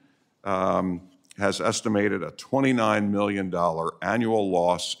mentioned, has estimated a $29 million annual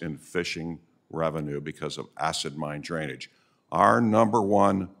loss in fishing revenue because of acid mine drainage, our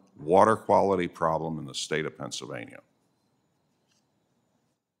 #1 water quality problem in the state of Pennsylvania.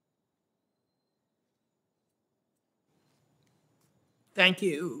 Thank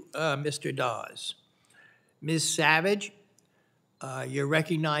you, Mr. Dawes. Ms. Savage, you're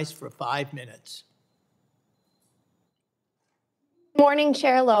recognized for 5 minutes. Morning,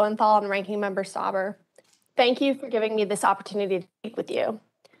 Chair Lowenthal and Ranking Member Stauber. Thank you for giving me this opportunity to speak with you.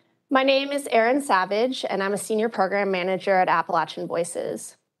 My name is Erin Savage, and I'm a Senior Program Manager at Appalachian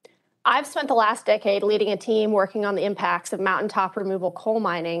Voices. I've spent the last decade leading a team working on the impacts of mountaintop removal coal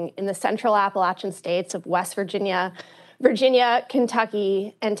mining in the central Appalachian states of West Virginia,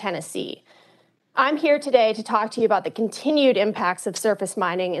 Kentucky, and Tennessee. I'm here today to talk to you about the continued impacts of surface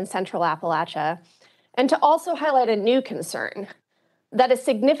mining in central Appalachia, and to also highlight a new concern, that a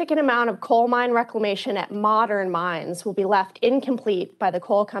significant amount of coal mine reclamation at modern mines will be left incomplete by the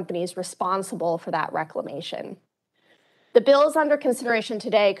coal companies responsible for that reclamation. The bills under consideration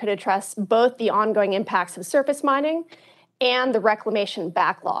today could address both the ongoing impacts of surface mining and the reclamation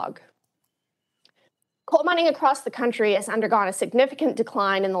backlog. Coal mining across the country has undergone a significant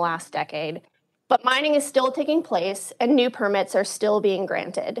decline in the last decade, but mining is still taking place and new permits are still being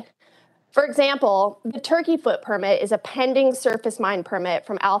granted. For example, the Turkey Foot permit is a pending surface mine permit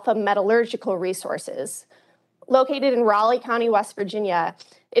from Alpha Metallurgical Resources. Located in Raleigh County, West Virginia,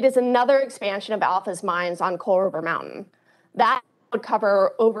 it is another expansion of Alpha's mines on Coal River Mountain. That would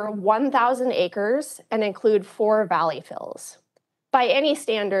cover over 1,000 acres and include 4 valley fills. By any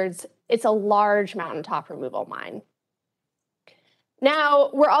standards, it's a large mountaintop removal mine. Now,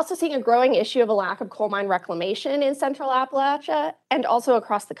 we're also seeing a growing issue of a lack of coal mine reclamation in central Appalachia and also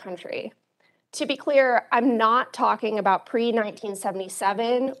across the country. To be clear, I'm not talking about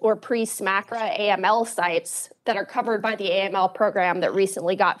pre-1977 or pre-SMACRA AML sites that are covered by the AML program that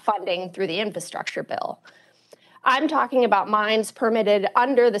recently got funding through the infrastructure bill. I'm talking about mines permitted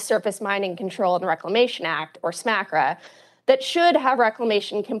under the Surface Mining Control and Reclamation Act, or SMACRA, that should have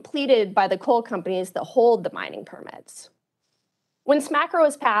reclamation completed by the coal companies that hold the mining permits. When SMACRA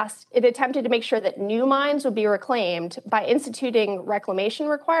was passed, it attempted to make sure that new mines would be reclaimed by instituting reclamation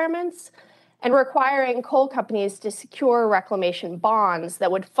requirements and requiring coal companies to secure reclamation bonds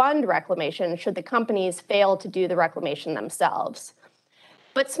that would fund reclamation should the companies fail to do the reclamation themselves.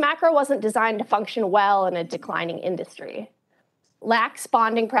 But SMACRA wasn't designed to function well in a declining industry. Lax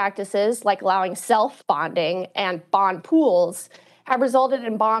bonding practices, like allowing self-bonding and bond pools, have resulted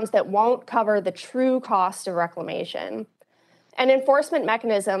in bonds that won't cover the true cost of reclamation. And enforcement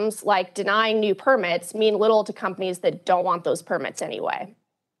mechanisms, like denying new permits, mean little to companies that don't want those permits anyway.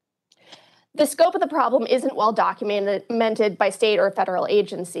 The scope of the problem isn't well documented by state or federal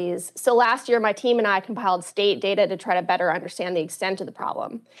agencies. So last year, my team and I compiled state data to try to better understand the extent of the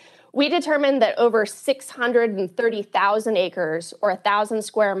problem. We determined that over 630,000 acres or 1,000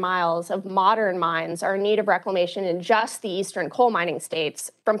 square miles of modern mines are in need of reclamation in just the eastern coal mining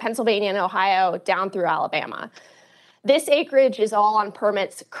states, from Pennsylvania and Ohio down through Alabama. This acreage is all on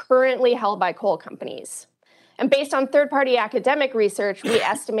permits currently held by coal companies. And based on third-party academic research, we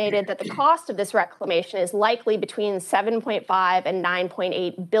estimated that the cost of this reclamation is likely between $7.5 and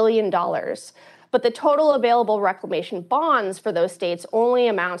 $9.8 billion. But the total available reclamation bonds for those states only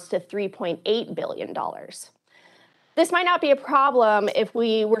amounts to $3.8 billion. This might not be a problem if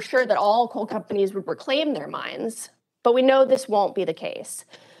we were sure that all coal companies would reclaim their mines, but we know this won't be the case.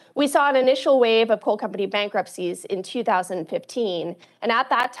 We saw an initial wave of coal company bankruptcies in 2015, and at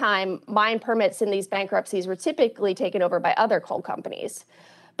that time, mine permits in these bankruptcies were typically taken over by other coal companies.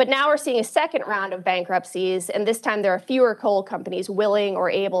 But now we're seeing a second round of bankruptcies, and this time there are fewer coal companies willing or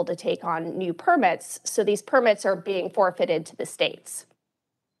able to take on new permits, so these permits are being forfeited to the states.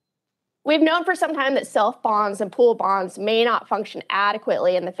 We've known for some time that self-bonds and pool bonds may not function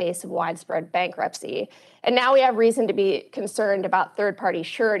adequately in the face of widespread bankruptcy, and now we have reason to be concerned about third-party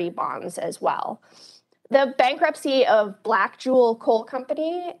surety bonds as well. The bankruptcy of Black Jewel Coal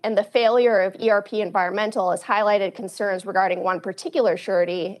Company and the failure of ERP Environmental has highlighted concerns regarding one particular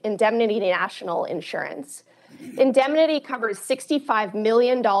surety, Indemnity National Insurance. Indemnity covers $65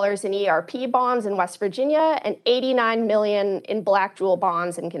 million in ERP bonds in West Virginia and $89 million in Black Jewel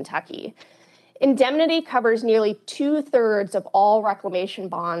bonds in Kentucky. Indemnity covers nearly 2/3 of all reclamation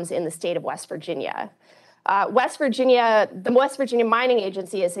bonds in the state of West Virginia. The West Virginia Mining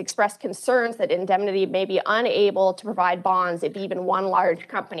Agency has expressed concerns that Indemnity may be unable to provide bonds if even one large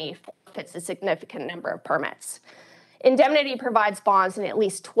company forfeits a significant number of permits. Indemnity provides bonds in at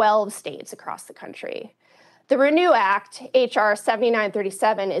least 12 states across the country. The RENEW Act, H.R.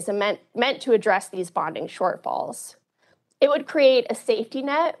 7937, is meant to address these bonding shortfalls. It would create a safety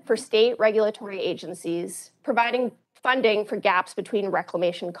net for state regulatory agencies, providing funding for gaps between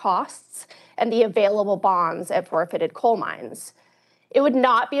reclamation costs and the available bonds at forfeited coal mines. It would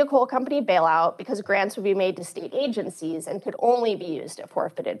not be a coal company bailout because grants would be made to state agencies and could only be used at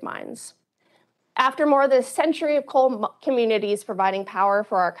forfeited mines. After more than a century of coal communities providing power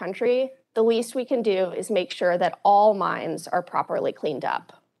for our country, the least we can do is make sure that all mines are properly cleaned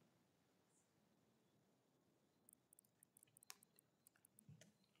up.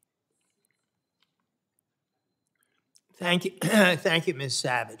 Thank you, thank you, Ms.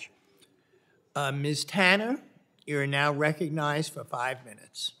 Savage. Ms. Tanner, you are now recognized for 5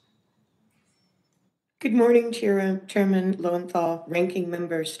 minutes. Good morning, Chairman Lowenthal, Ranking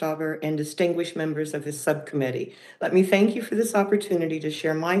Member Stauber, and distinguished members of the subcommittee. Let me thank you for this opportunity to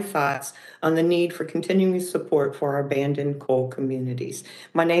share my thoughts on the need for continuing support for our abandoned coal communities.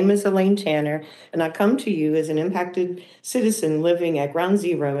 My name is Elaine Tanner, and I come to you as an impacted citizen living at Ground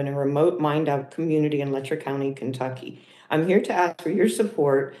Zero in a remote mined-out community in Letcher County, Kentucky. I'm here to ask for your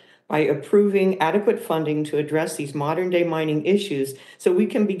support by approving adequate funding to address these modern-day mining issues so we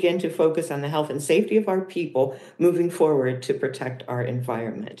can begin to focus on the health and safety of our people moving forward to protect our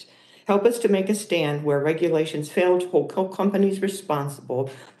environment. Help us to make a stand where regulations fail to hold coal companies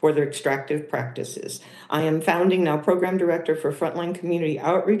responsible for their extractive practices. I am founding now Program Director for Frontline Community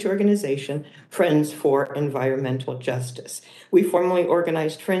Outreach Organization, Friends for Environmental Justice. We formally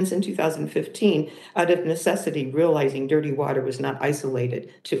organized Friends in 2015 out of necessity, realizing dirty water was not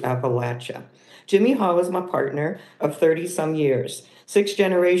isolated to Appalachia. Jimmy Hall is my partner of 30-some years. 6th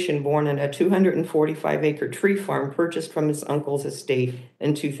generation, born in a 245-acre tree farm purchased from his uncle's estate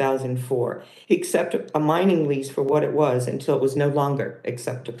in 2004. He accepted a mining lease for what it was until it was no longer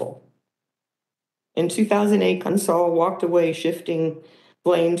acceptable. In 2008, Conor walked away, shifting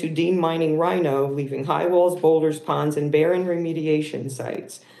blame to Dean Mining Rhino, leaving high walls, boulders, ponds, and barren remediation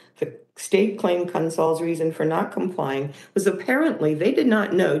sites. The state claimed Consor's reason for not complying was apparently they did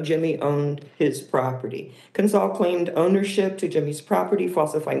not know Jimmy owned his property. Consor claimed ownership to Jimmy's property,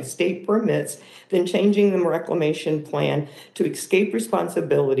 falsifying state permits, then changing the reclamation plan to escape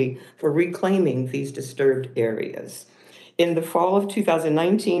responsibility for reclaiming these disturbed areas. In the fall of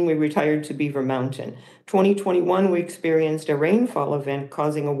 2019, we retired to Beaver Mountain. 2021, we experienced a rainfall event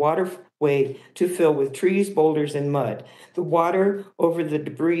causing a waterway to fill with trees, boulders, and mud. The water came over the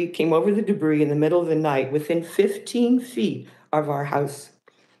debris in the middle of the night within 15 feet of our house.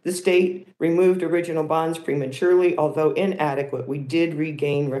 The state removed original bonds prematurely. Although inadequate, we did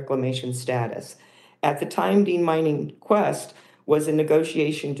regain reclamation status. At the time, Dean Mining Quest was in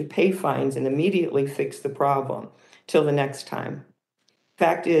negotiation to pay fines and immediately fix the problem. Till the next time.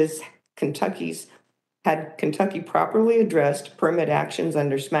 Fact is, had Kentucky properly addressed permit actions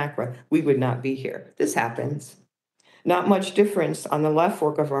under SMACRA, we would not be here. This happens. Not much difference on the left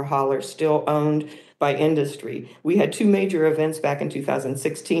fork of our holler, still owned by industry. We had two major events back in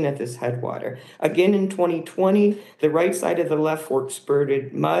 2016 at this headwater. Again in 2020, the right side of the left fork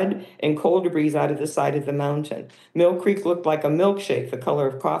spurted mud and coal debris out of the side of the mountain. Mill Creek looked like a milkshake, the color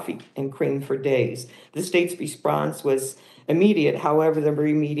of coffee and cream for days. The state's response was immediate. However, the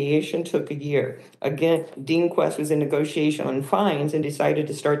remediation took a year. Again, Dean Quest was in negotiation on fines and decided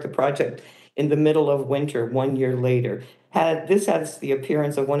to start the project in the middle of winter 1 year later. This has the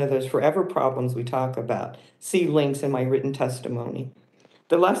appearance of one of those forever problems we talk about. See links in my written testimony.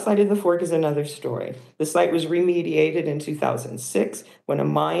 The left side of the fork is another story. The site was remediated in 2006 when a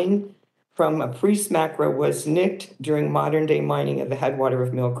mine from a pre-SMACRA was nicked during modern-day mining at the headwater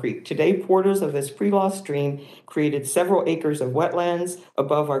of Mill Creek. Today, portals of this pre-law stream created several acres of wetlands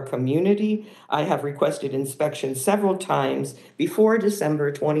above our community. I have requested inspection several times before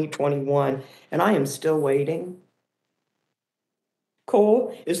December 2021, and I am still waiting.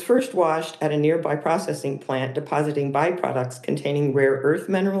 Coal is first washed at a nearby processing plant, depositing byproducts containing rare earth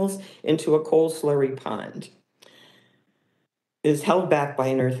minerals into a coal slurry pond. Is held back by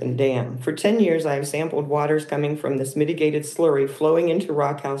an earthen dam. For 10 years, I have sampled waters coming from this mitigated slurry flowing into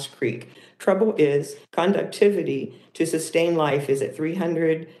Rockhouse Creek. Trouble is, conductivity to sustain life is at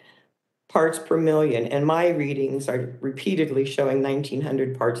 300 parts per million, and my readings are repeatedly showing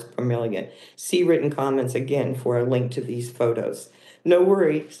 1900 parts per million. See written comments again for a link to these photos. No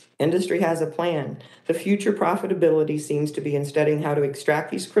worries, industry has a plan. The future profitability seems to be in studying how to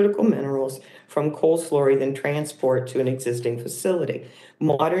extract these critical minerals from coal slurry, then transport to an existing facility.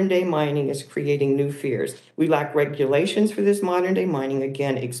 Modern day mining is creating new fears. We lack regulations for this modern day mining,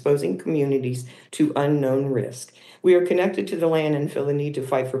 again, exposing communities to unknown risk. We are connected to the land and feel the need to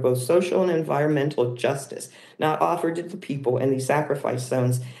fight for both social and environmental justice, not offered to the people in these sacrifice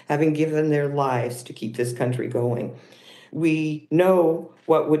zones, having given their lives to keep this country going. We know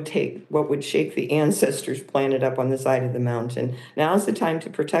what would shake the ancestors planted up on the side of the mountain. Now is the time to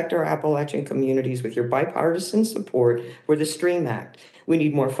protect our Appalachian communities with your bipartisan support for the STREAM Act. We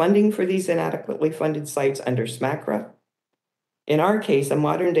need more funding for these inadequately funded sites under SMACRA. In our case, a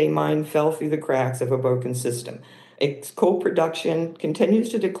modern day mine fell through the cracks of a broken system. Its coal production continues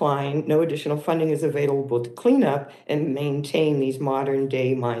to decline. No additional funding is available to clean up and maintain these modern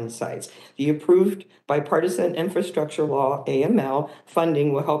day mine sites. The approved bipartisan infrastructure law, AML,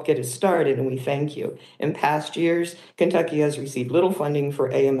 funding will help get it started, and we thank you. In past years, Kentucky has received little funding for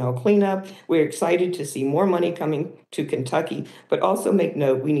AML cleanup. We're excited to see more money coming to Kentucky, but also make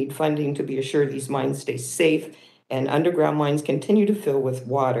note we need funding to be assured these mines stay safe and underground mines continue to fill with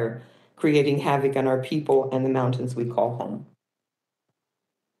water, creating havoc on our people and the mountains we call home.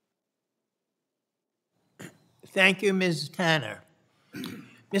 Thank you, Ms. Tanner.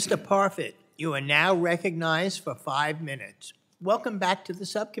 Mr. Parfit, you are now recognized for 5 minutes. Welcome back to the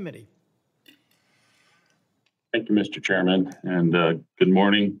subcommittee. Thank you, Mr. Chairman, and good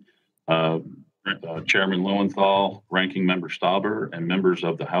morning, Chairman Lowenthal, Ranking Member Stauber, and members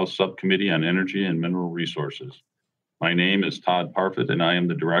of the House Subcommittee on Energy and Mineral Resources. My name is Todd Parfit, and I am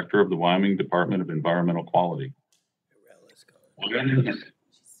the Director of the Wyoming Department of Environmental Quality.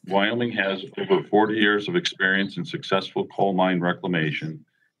 Wyoming has over 40 years of experience in successful coal mine reclamation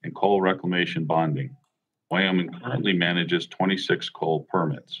and coal reclamation bonding. Wyoming currently manages 26 coal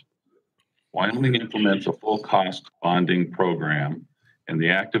permits. Wyoming implements a full cost bonding program, and the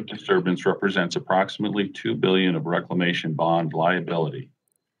active disturbance represents approximately $2 billion of reclamation bond liability.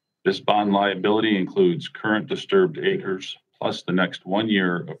 This bond liability includes current disturbed acres plus the next 1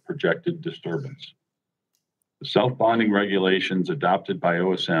 year of projected disturbance. The self-bonding regulations adopted by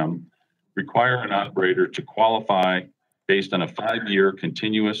OSM require an operator to qualify based on a 5-year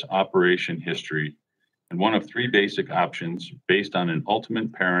continuous operation history and one of 3 basic options based on an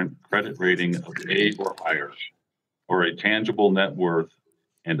ultimate parent credit rating of A or higher, or a tangible net worth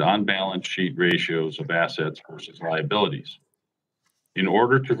and on-balance sheet ratios of assets versus liabilities. In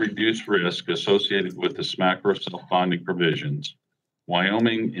order to reduce risk associated with the SMACRA self-bonding provisions,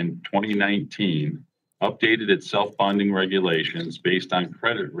 Wyoming in 2019 updated its self-bonding regulations based on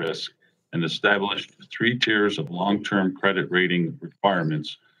credit risk and established 3 tiers of long-term credit rating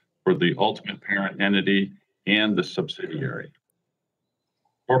requirements for the ultimate parent entity and the subsidiary.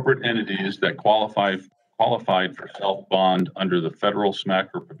 Corporate entities that qualified for self-bond under the federal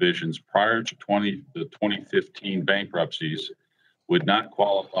SMACRA provisions prior to the 2015 bankruptcies would not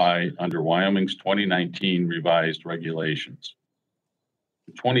qualify under Wyoming's 2019 revised regulations.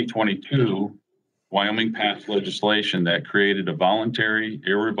 In 2022, Wyoming passed legislation that created a voluntary,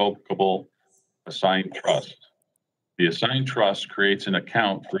 irrevocable assigned trust. The assigned trust creates an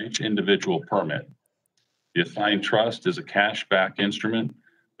account for each individual permit. The assigned trust is a cash-back instrument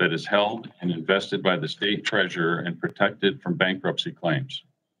that is held and invested by the state treasurer and protected from bankruptcy claims.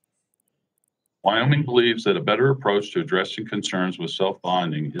 Wyoming believes that a better approach to addressing concerns with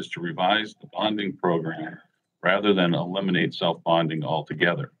self-bonding is to revise the bonding program rather than eliminate self-bonding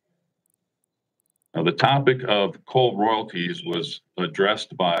altogether. Now, the topic of coal royalties was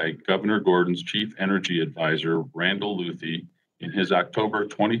addressed by Governor Gordon's Chief Energy Advisor, Randall Luthi, in his October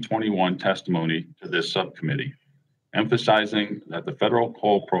 2021 testimony to this subcommittee, emphasizing that the federal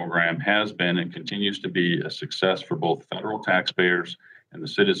coal program has been and continues to be a success for both federal taxpayers and the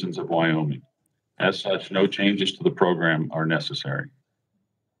citizens of Wyoming. As such, no changes to the program are necessary.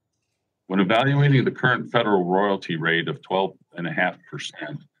 When evaluating the current federal royalty rate of 12.5%,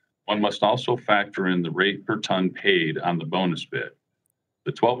 one must also factor in the rate per ton paid on the bonus bid.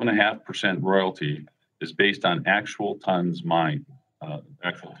 The 12.5% royalty is based on actual tons mined.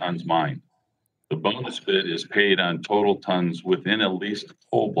 The bonus bid is paid on total tons within a leased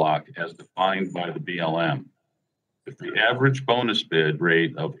coal block as defined by the BLM. If the average bonus bid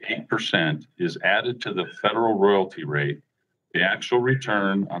rate of 8% is added to the federal royalty rate, the actual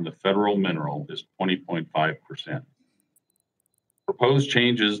return on the federal mineral is 20.5%. Proposed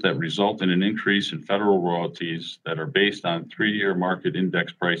changes that result in an increase in federal royalties that are based on 3-year market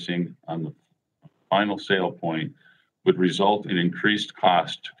index pricing on the final sale point would result in increased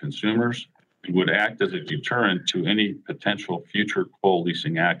cost to consumers and would act as a deterrent to any potential future coal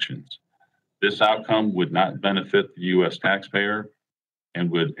leasing actions. This outcome would not benefit the U.S. taxpayer and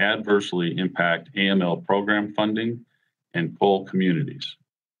would adversely impact AML program funding and coal communities.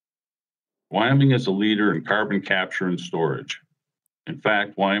 Wyoming is a leader in carbon capture and storage. In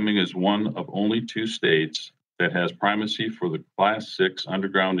fact, Wyoming is one of only 2 states that has primacy for the Class 6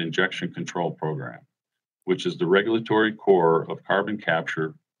 underground injection control program, which is the regulatory core of carbon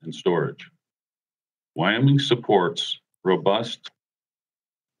capture and storage. Wyoming supports robust,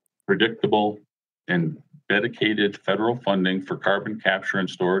 predictable, and dedicated federal funding for carbon capture and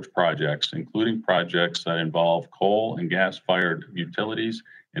storage projects, including projects that involve coal and gas-fired utilities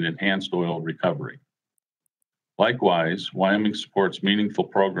and enhanced oil recovery. Likewise, Wyoming supports meaningful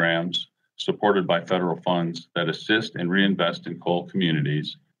programs supported by federal funds that assist and reinvest in coal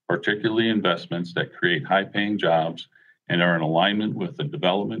communities, particularly investments that create high-paying jobs and are in alignment with the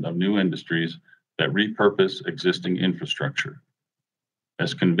development of new industries that repurpose existing infrastructure.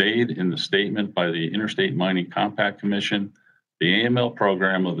 As conveyed in the statement by the Interstate Mining Compact Commission, the AML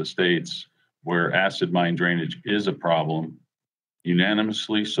program of the states where acid mine drainage is a problem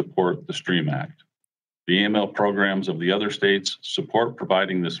unanimously support the STREAM Act. The AML programs of the other states support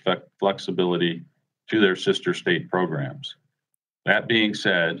providing this flexibility to their sister state programs. That being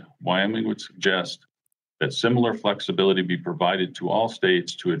said, Wyoming would suggest that similar flexibility be provided to all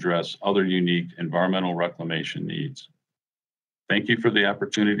states to address other unique environmental reclamation needs. Thank you for the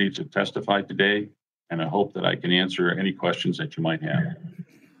opportunity to testify today, and I hope that I can answer any questions that you might have.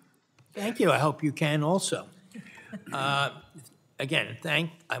 Thank you. I hope you can also. Again,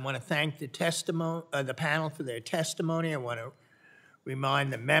 I want to thank the panel for their testimony. I want to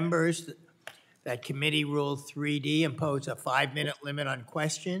remind the members that Committee Rule 3D imposed a 5-minute limit on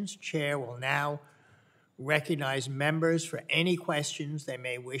questions. Chair will now recognize members for any questions they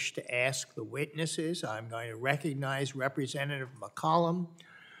may wish to ask the witnesses. I'm going to recognize Representative McCollum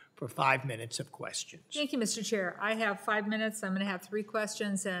for 5 minutes of questions. Thank you, Mr. Chair. I have 5 minutes. I'm going to have 3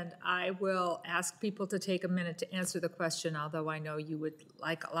 questions, and I will ask people to take a minute to answer the question, although I know you would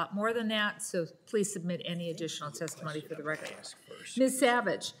like a lot more than that, so please submit any additional testimony for the record. Ms.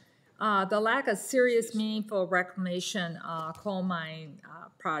 Savage, the lack of serious, meaningful reclamation coal mine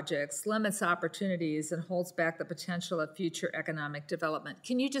projects limits opportunities and holds back the potential of future economic development.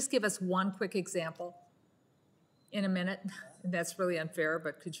 Can you just give us one quick example in a minute? That's really unfair,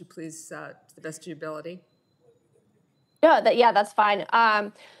 but could you please, to the best of your ability? Yeah, that's fine.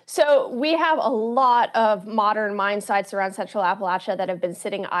 So we have a lot of modern mine sites around Central Appalachia that have been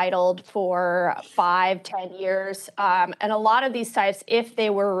sitting idled for 5-10 years. And a lot of these sites, if they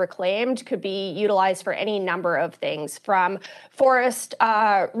were reclaimed, could be utilized for any number of things, from forest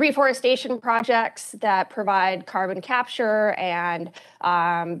reforestation projects that provide carbon capture and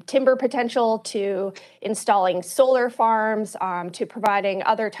timber potential, to installing solar farms, to providing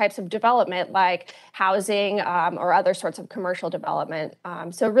other types of development like housing or other sorts of commercial development.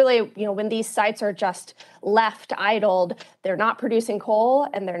 So really, when these sites are just left idled, they're not producing coal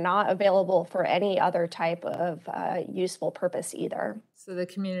and they're not available for any other type of useful purpose either. So the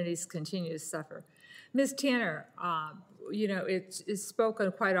communities continue to suffer. Ms. Tanner, you know, it's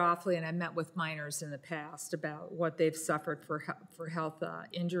spoken quite awfully, and I met with miners in the past about what they've suffered for health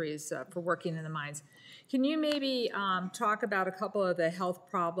injuries for working in the mines. Can you maybe talk about a couple of the health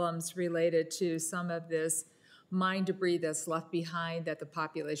problems related to some of this mine debris that's left behind that the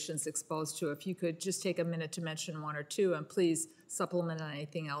population's exposed to? If you could just take a minute to mention one or two, and please supplement on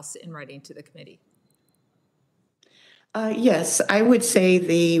anything else in writing to the committee. Yes, I would say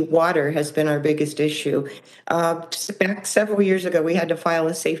the water has been our biggest issue. Back several years ago, we had to file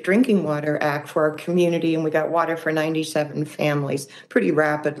a Safe Drinking Water Act for our community, and we got water for 97 families pretty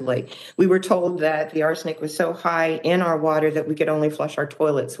rapidly. We were told that the arsenic was so high in our water that we could only flush our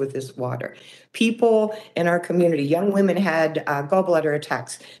toilets with this water. People in our community, young women had gallbladder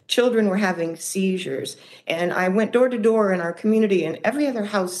attacks. Children were having seizures. And I went door to door in our community, and every other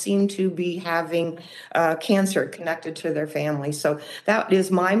house seemed to be having cancer connected to their family. So that is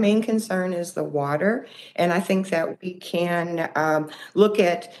my main concern, is the water. And I think that we can look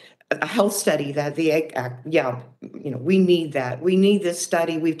at a health study that we need that. We need this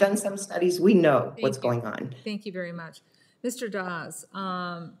study. We've done some studies. We know what's going on. Thank you very much. Mr. Dawes,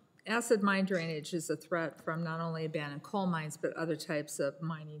 acid mine drainage is a threat from not only abandoned coal mines, but other types of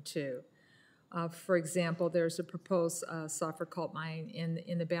mining too. For example, there's a proposed sulfur cult mine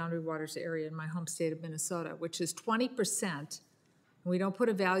in the Boundary Waters area in my home state of Minnesota, which is 20%. We don't put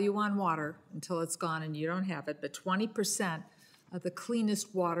a value on water until it's gone and you don't have it, but 20% of the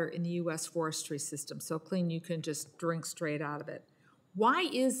cleanest water in the U.S. forestry system, so clean you can just drink straight out of it. Why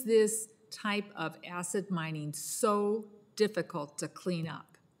is this type of acid mining so difficult to clean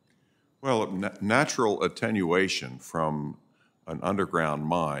up? Well, natural attenuation from an underground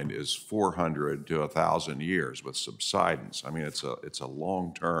mine is 400 to 1,000 years with subsidence. I mean, it's a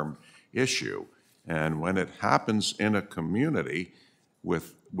long-term issue. And when it happens in a community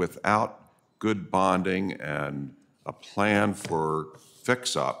without good bonding and a plan for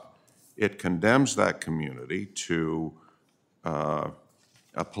fix-up, it condemns that community to a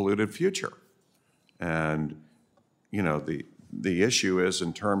polluted future. And, you know, the issue is,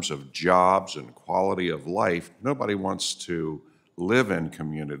 in terms of jobs and quality of life, nobody wants to live in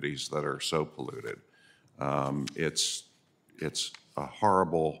communities that are so polluted. It's a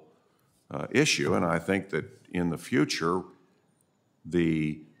horrible issue, and I think that in the future,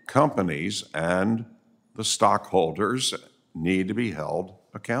 the companies and the stockholders need to be held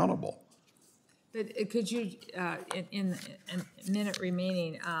accountable. But could you, in a minute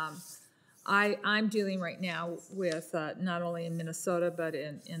remaining, I'm dealing right now with, not only in Minnesota, but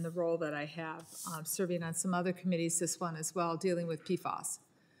in the role that I have, serving on some other committees, this one as well, dealing with PFAS.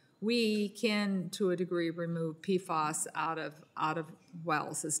 We can, to a degree, remove PFAS out of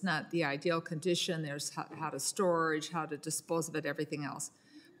wells. It's not the ideal condition. There's how to storage, how to dispose of it, everything else.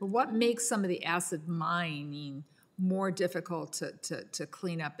 But what makes some of the acid mining more difficult to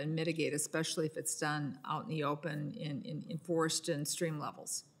clean up and mitigate, especially if it's done out in the open in forest and stream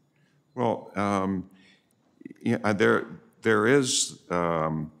levels? Well, yeah, there is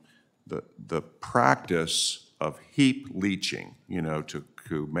the practice of heap leaching, you know, to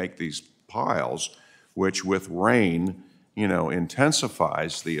make these piles, which with rain, you know,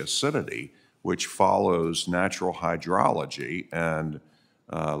 intensifies the acidity, which follows natural hydrology and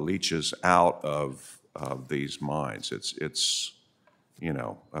leaches out of these mines. It's you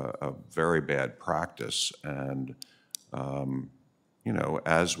know, a very bad practice, and you know,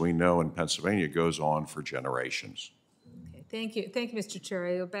 as we know in Pennsylvania, it goes on for generations. Okay, thank you, Mr. Chair.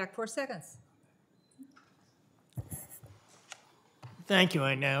 I go back 4 seconds. Thank you.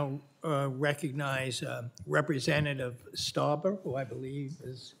 I now recognize Representative Stauber, who I believe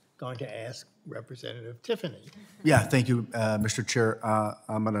is going to ask Representative Tiffany. Yeah, thank you, Mr. Chair.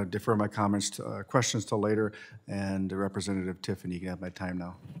 I'm going to defer my comments to questions till later, and Representative Tiffany, you can have my time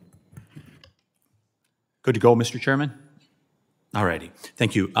now. Good to go, Mr. Chairman? All righty.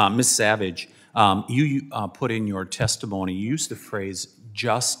 Thank you. Ms. Savage, you put in your testimony, you used the phrase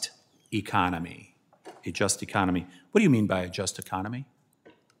just economy, a just economy. What do you mean by a just economy?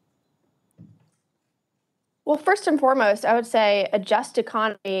 Well, first and foremost, I would say a just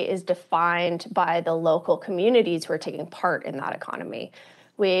economy is defined by the local communities who are taking part in that economy.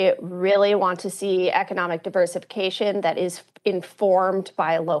 We really want to see economic diversification that is informed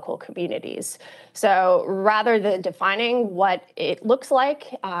by local communities. So rather than defining what it looks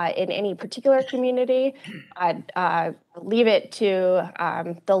like in any particular community, I'd leave it to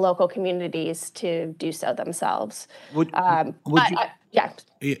the local communities to do so themselves. Would you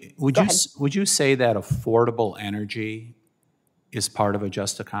say that affordable energy is part of a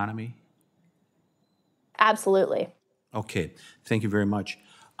just economy? Absolutely. Okay, thank you very much.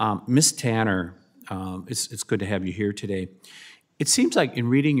 Ms. Tanner, it's good to have you here today. It seems like in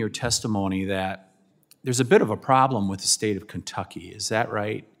reading your testimony that there's a bit of a problem with the state of Kentucky. Is that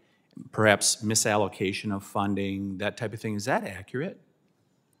right? Perhaps misallocation of funding, that type of thing. Is that accurate?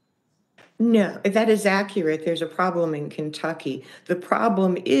 No, that is accurate. There's a problem in Kentucky. The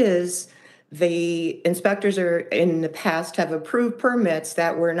problem is the inspectors in the past have approved permits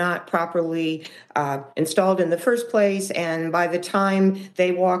that were not properly installed in the first place. And by the time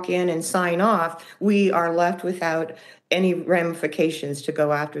they walk in and sign off, we are left without any ramifications to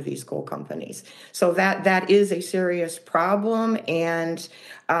go after these coal companies. So that is a serious problem. And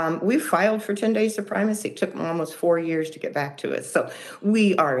we filed for 10 days of primacy. It took almost 4 years to get back to us. So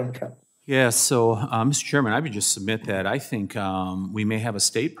we are in trouble. Yeah, so, Mr. Chairman, I would just submit that I think we may have a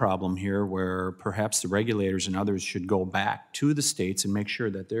state problem here where perhaps the regulators and others should go back to the states and make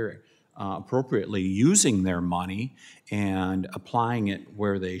sure that they're appropriately using their money and applying it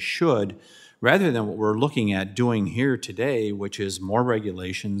where they should, rather than what we're looking at doing here today, which is more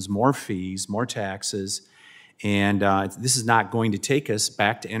regulations, more fees, more taxes. And this is not going to take us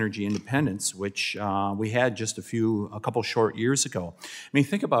back to energy independence, which we had just a couple short years ago. I mean,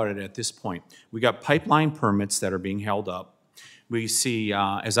 think about it at this point. We got pipeline permits that are being held up. We see,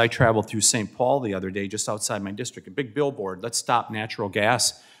 as I traveled through St. Paul the other day, just outside my district, a big billboard, let's stop natural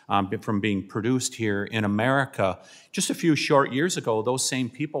gas from being produced here in America. Just a few short years ago, those same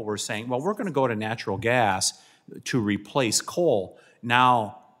people were saying, well, we're going to go to natural gas to replace coal.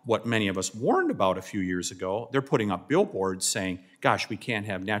 Now, what many of us warned about a few years ago, they're putting up billboards saying, gosh, we can't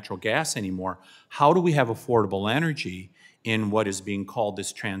have natural gas anymore. How do we have affordable energy in what is being called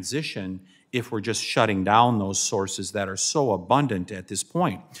this transition if we're just shutting down those sources that are so abundant at this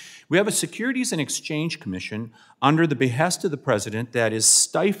point? We have a Securities and Exchange Commission under the behest of the president that is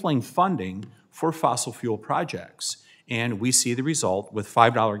stifling funding for fossil fuel projects. And we see the result with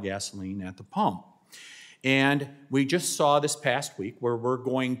 $5 gasoline at the pump. And we just saw this past week where we're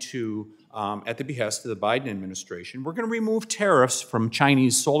going to, at the behest of the Biden administration, we're going to remove tariffs from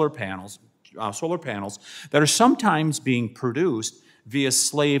Chinese solar panels that are sometimes being produced via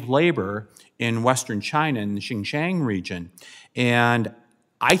slave labor in Western China in the Xinjiang region. And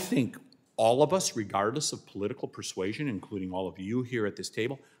I think all of us, regardless of political persuasion, including all of you here at this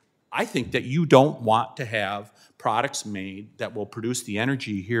table, I think that you don't want to have products made that will produce the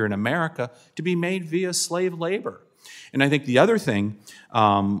energy here in America to be made via slave labor. And I think the other thing,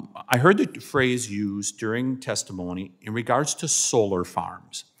 I heard the phrase used during testimony in regards to solar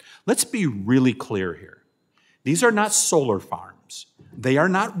farms. Let's be really clear here. These are not solar farms. They are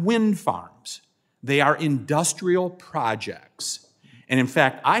not wind farms. They are industrial projects. And in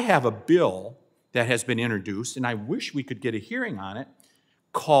fact, I have a bill that has been introduced, and I wish we could get a hearing on it,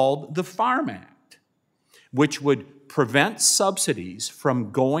 called the Farm Act, which would prevent subsidies from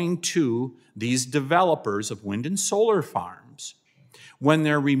going to these developers of wind and solar farms when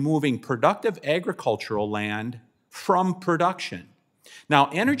they're removing productive agricultural land from production. Now,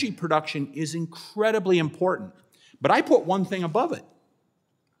 energy production is incredibly important, but I put one thing above it: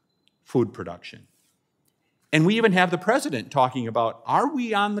 food production. And we even have the president talking about, are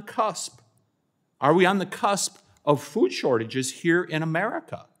we on the cusp? Are we on the cusp of food shortages here in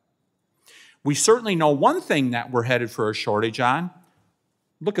America? We certainly know one thing that we're headed for a shortage on.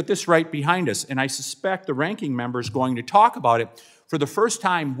 Look at this right behind us, and I suspect the ranking member is going to talk about it. For the first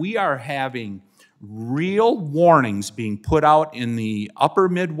time, we are having real warnings being put out in the upper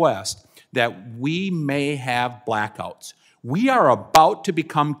Midwest that we may have blackouts. We are about to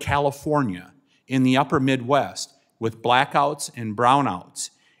become California in the upper Midwest with blackouts and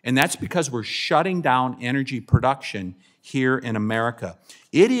brownouts. And that's because we're shutting down energy production here in America.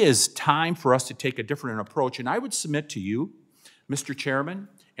 It is time for us to take a different approach. And I would submit to you, Mr. Chairman,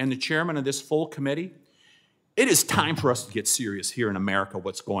 and the chairman of this full committee, it is time for us to get serious here in America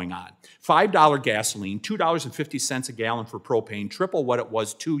what's going on. $5 gasoline, $2.50 a gallon for propane, triple what it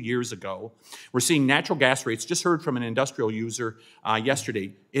was 2 years ago. We're seeing natural gas rates, just heard from an industrial user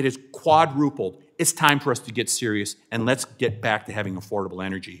yesterday, it is quadrupled. It's time for us to get serious, and let's get back to having affordable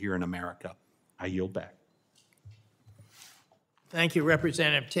energy here in America. I yield back. Thank you,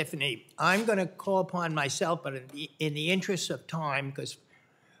 Representative Tiffany. I'm going to call upon myself, but in the interest of time, because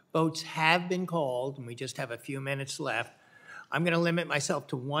votes have been called, and we just have a few minutes left, I'm going to limit myself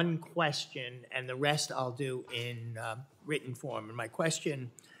to one question, and the rest I'll do in written form. And my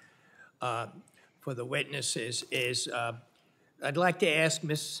question for the witnesses is, I'd like to ask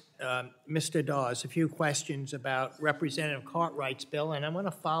Mr. Dawes a few questions about Representative Cartwright's bill, and I'm going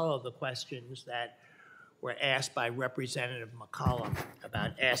to follow the questions that were asked by Representative McCollum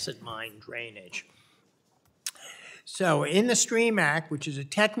about acid mine drainage. So in the STREAM Act, which is a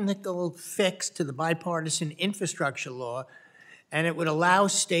technical fix to the bipartisan infrastructure law, and it would allow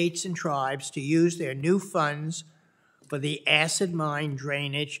states and tribes to use their new funds for the acid mine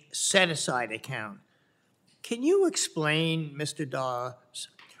drainage set-aside account. Can you explain, Mr. Dawes,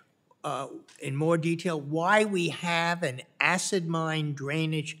 in more detail why we have an acid mine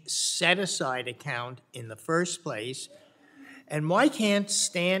drainage set-aside account in the first place, and why can't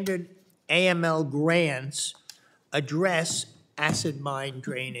standard AML grants address acid mine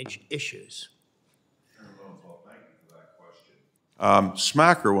drainage issues?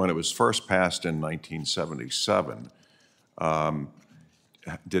 SMACR, when it was first passed in 1977,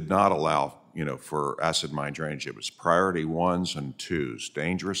 did not allow, for acid mine drainage. It was priority 1s and 2s,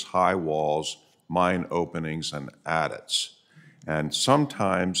 dangerous high walls, mine openings, and adits. And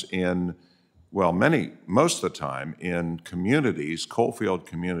sometimes most of the time in communities, coalfield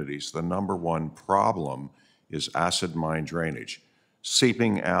communities, the #1 problem is acid mine drainage,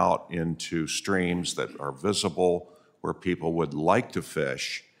 seeping out into streams that are visible where people would like to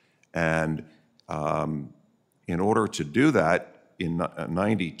fish. And in order to do that, in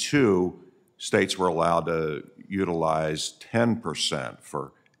 '92, states were allowed to utilize 10%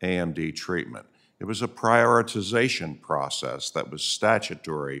 for AMD treatment. It was a prioritization process that was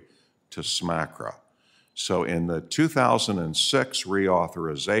statutory to SMACRA. So in the 2006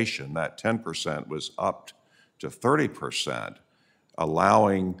 reauthorization, that 10% was upped to 30%,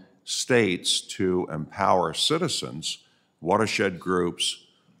 allowing states to empower citizens, watershed groups,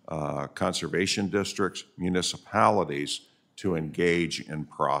 conservation districts, municipalities to engage in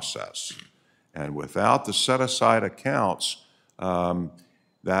process. And without the set-aside accounts,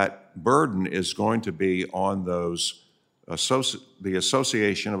 that burden is going to be on those the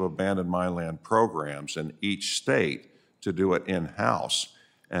Association of Abandoned Mineland Programs in each state to do it in-house.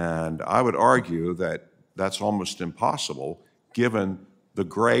 And I would argue that that's almost impossible given the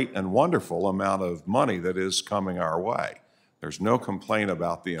great and wonderful amount of money that is coming our way. There's no complaint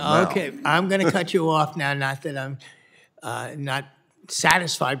about the amount. Okay, I'm going to cut you off now, not that I'm not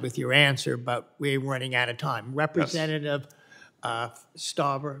satisfied with your answer, but we're running out of time. Representative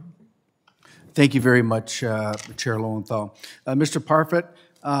Stauber. Thank you very much, Chair Lowenthal. Mr. Parfit,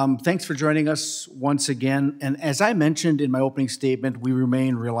 thanks for joining us once again. And as I mentioned in my opening statement, we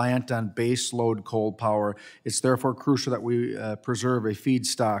remain reliant on base load coal power. It's therefore crucial that we preserve a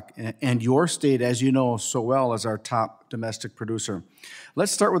feedstock. And your state, as you know so well, is our top domestic producer.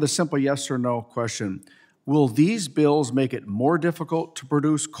 Let's start with a simple yes or no question. Will these bills make it more difficult to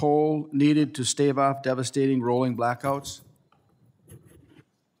produce coal needed to stave off devastating rolling blackouts?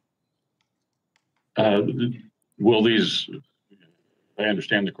 Will these, if I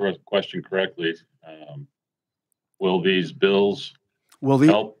understand the question correctly, will these bills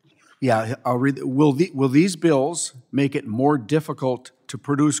help? Yeah, I'll read. Will these bills make it more difficult to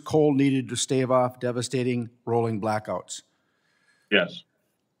produce coal needed to stave off devastating rolling blackouts? Yes.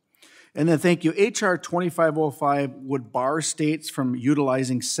 And then thank you. HR 2505 would bar states from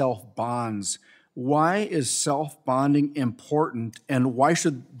utilizing self-bonds. Why is self-bonding important, and why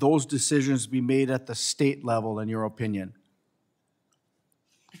should those decisions be made at the state level, in your opinion?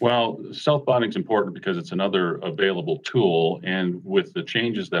 Well, self-bonding is important because it's another available tool, and with the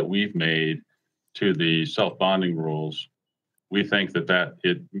changes that we've made to the self-bonding rules, we think that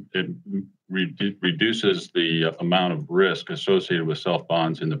it reduces the amount of risk associated with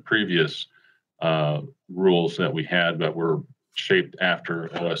self-bonds in the previous rules that we had that were shaped after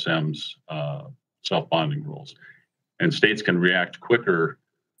OSM's self-bonding rules. And states can react quicker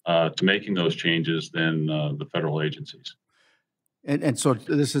to making those changes than the federal agencies. And so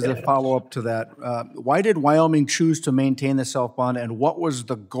this is a follow-up to that. Why did Wyoming choose to maintain the self-bond, and what was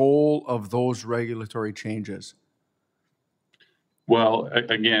the goal of those regulatory changes? Well,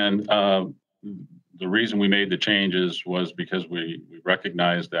 again, the reason we made the changes was because we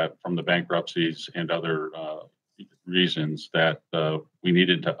recognized that from the bankruptcies and other reasons that we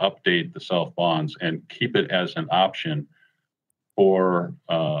needed to update the self-bonds and keep it as an option for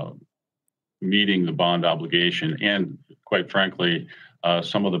meeting the bond obligation. And quite frankly,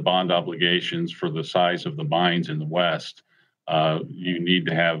 some of the bond obligations for the size of the mines in the West, you need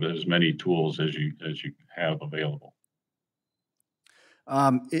to have as many tools as you have available.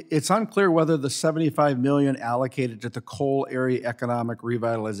 It's unclear whether the $75 million allocated to the Coal Area Economic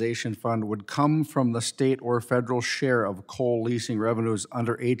Revitalization Fund would come from the state or federal share of coal leasing revenues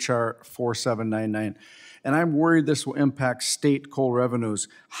under HR 4799. And I'm worried this will impact state coal revenues.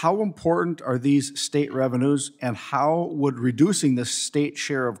 How important are these state revenues, and how would reducing the state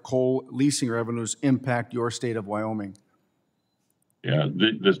share of coal leasing revenues impact your state of Wyoming? Yeah,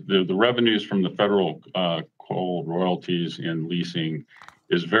 the revenues from the federal coal royalties and leasing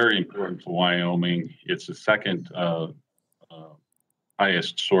is very important to Wyoming. It's the second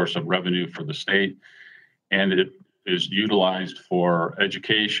highest source of revenue for the state, and it is utilized for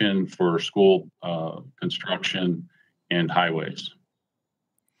education, for school construction, and highways.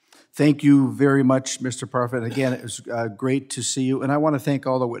 Thank you very much, Mr. Parfit. Again, it was great to see you, and I want to thank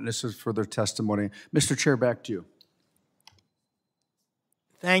all the witnesses for their testimony. Mr. Chair, back to you.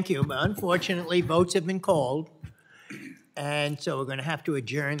 Thank you. But unfortunately, votes have been called, and so we're going to have to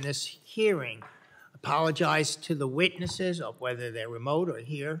adjourn this hearing. Apologize to the witnesses, of whether they're remote or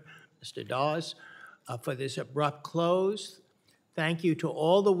here, Mr. Dawes, for this abrupt close. Thank you to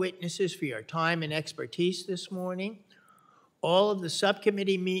all the witnesses for your time and expertise this morning. All of the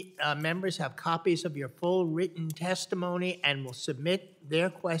subcommittee members have copies of your full written testimony and will submit their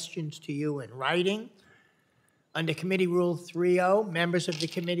questions to you in writing. Under Committee Rule 3.0, members of the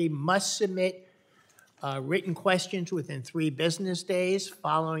committee must submit written questions within 3 business days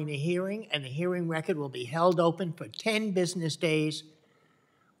following the hearing, and the hearing record will be held open for 10 business days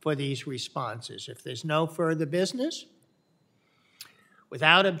for these responses. If there's no further business,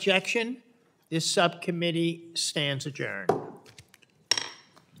 without objection, this subcommittee stands adjourned.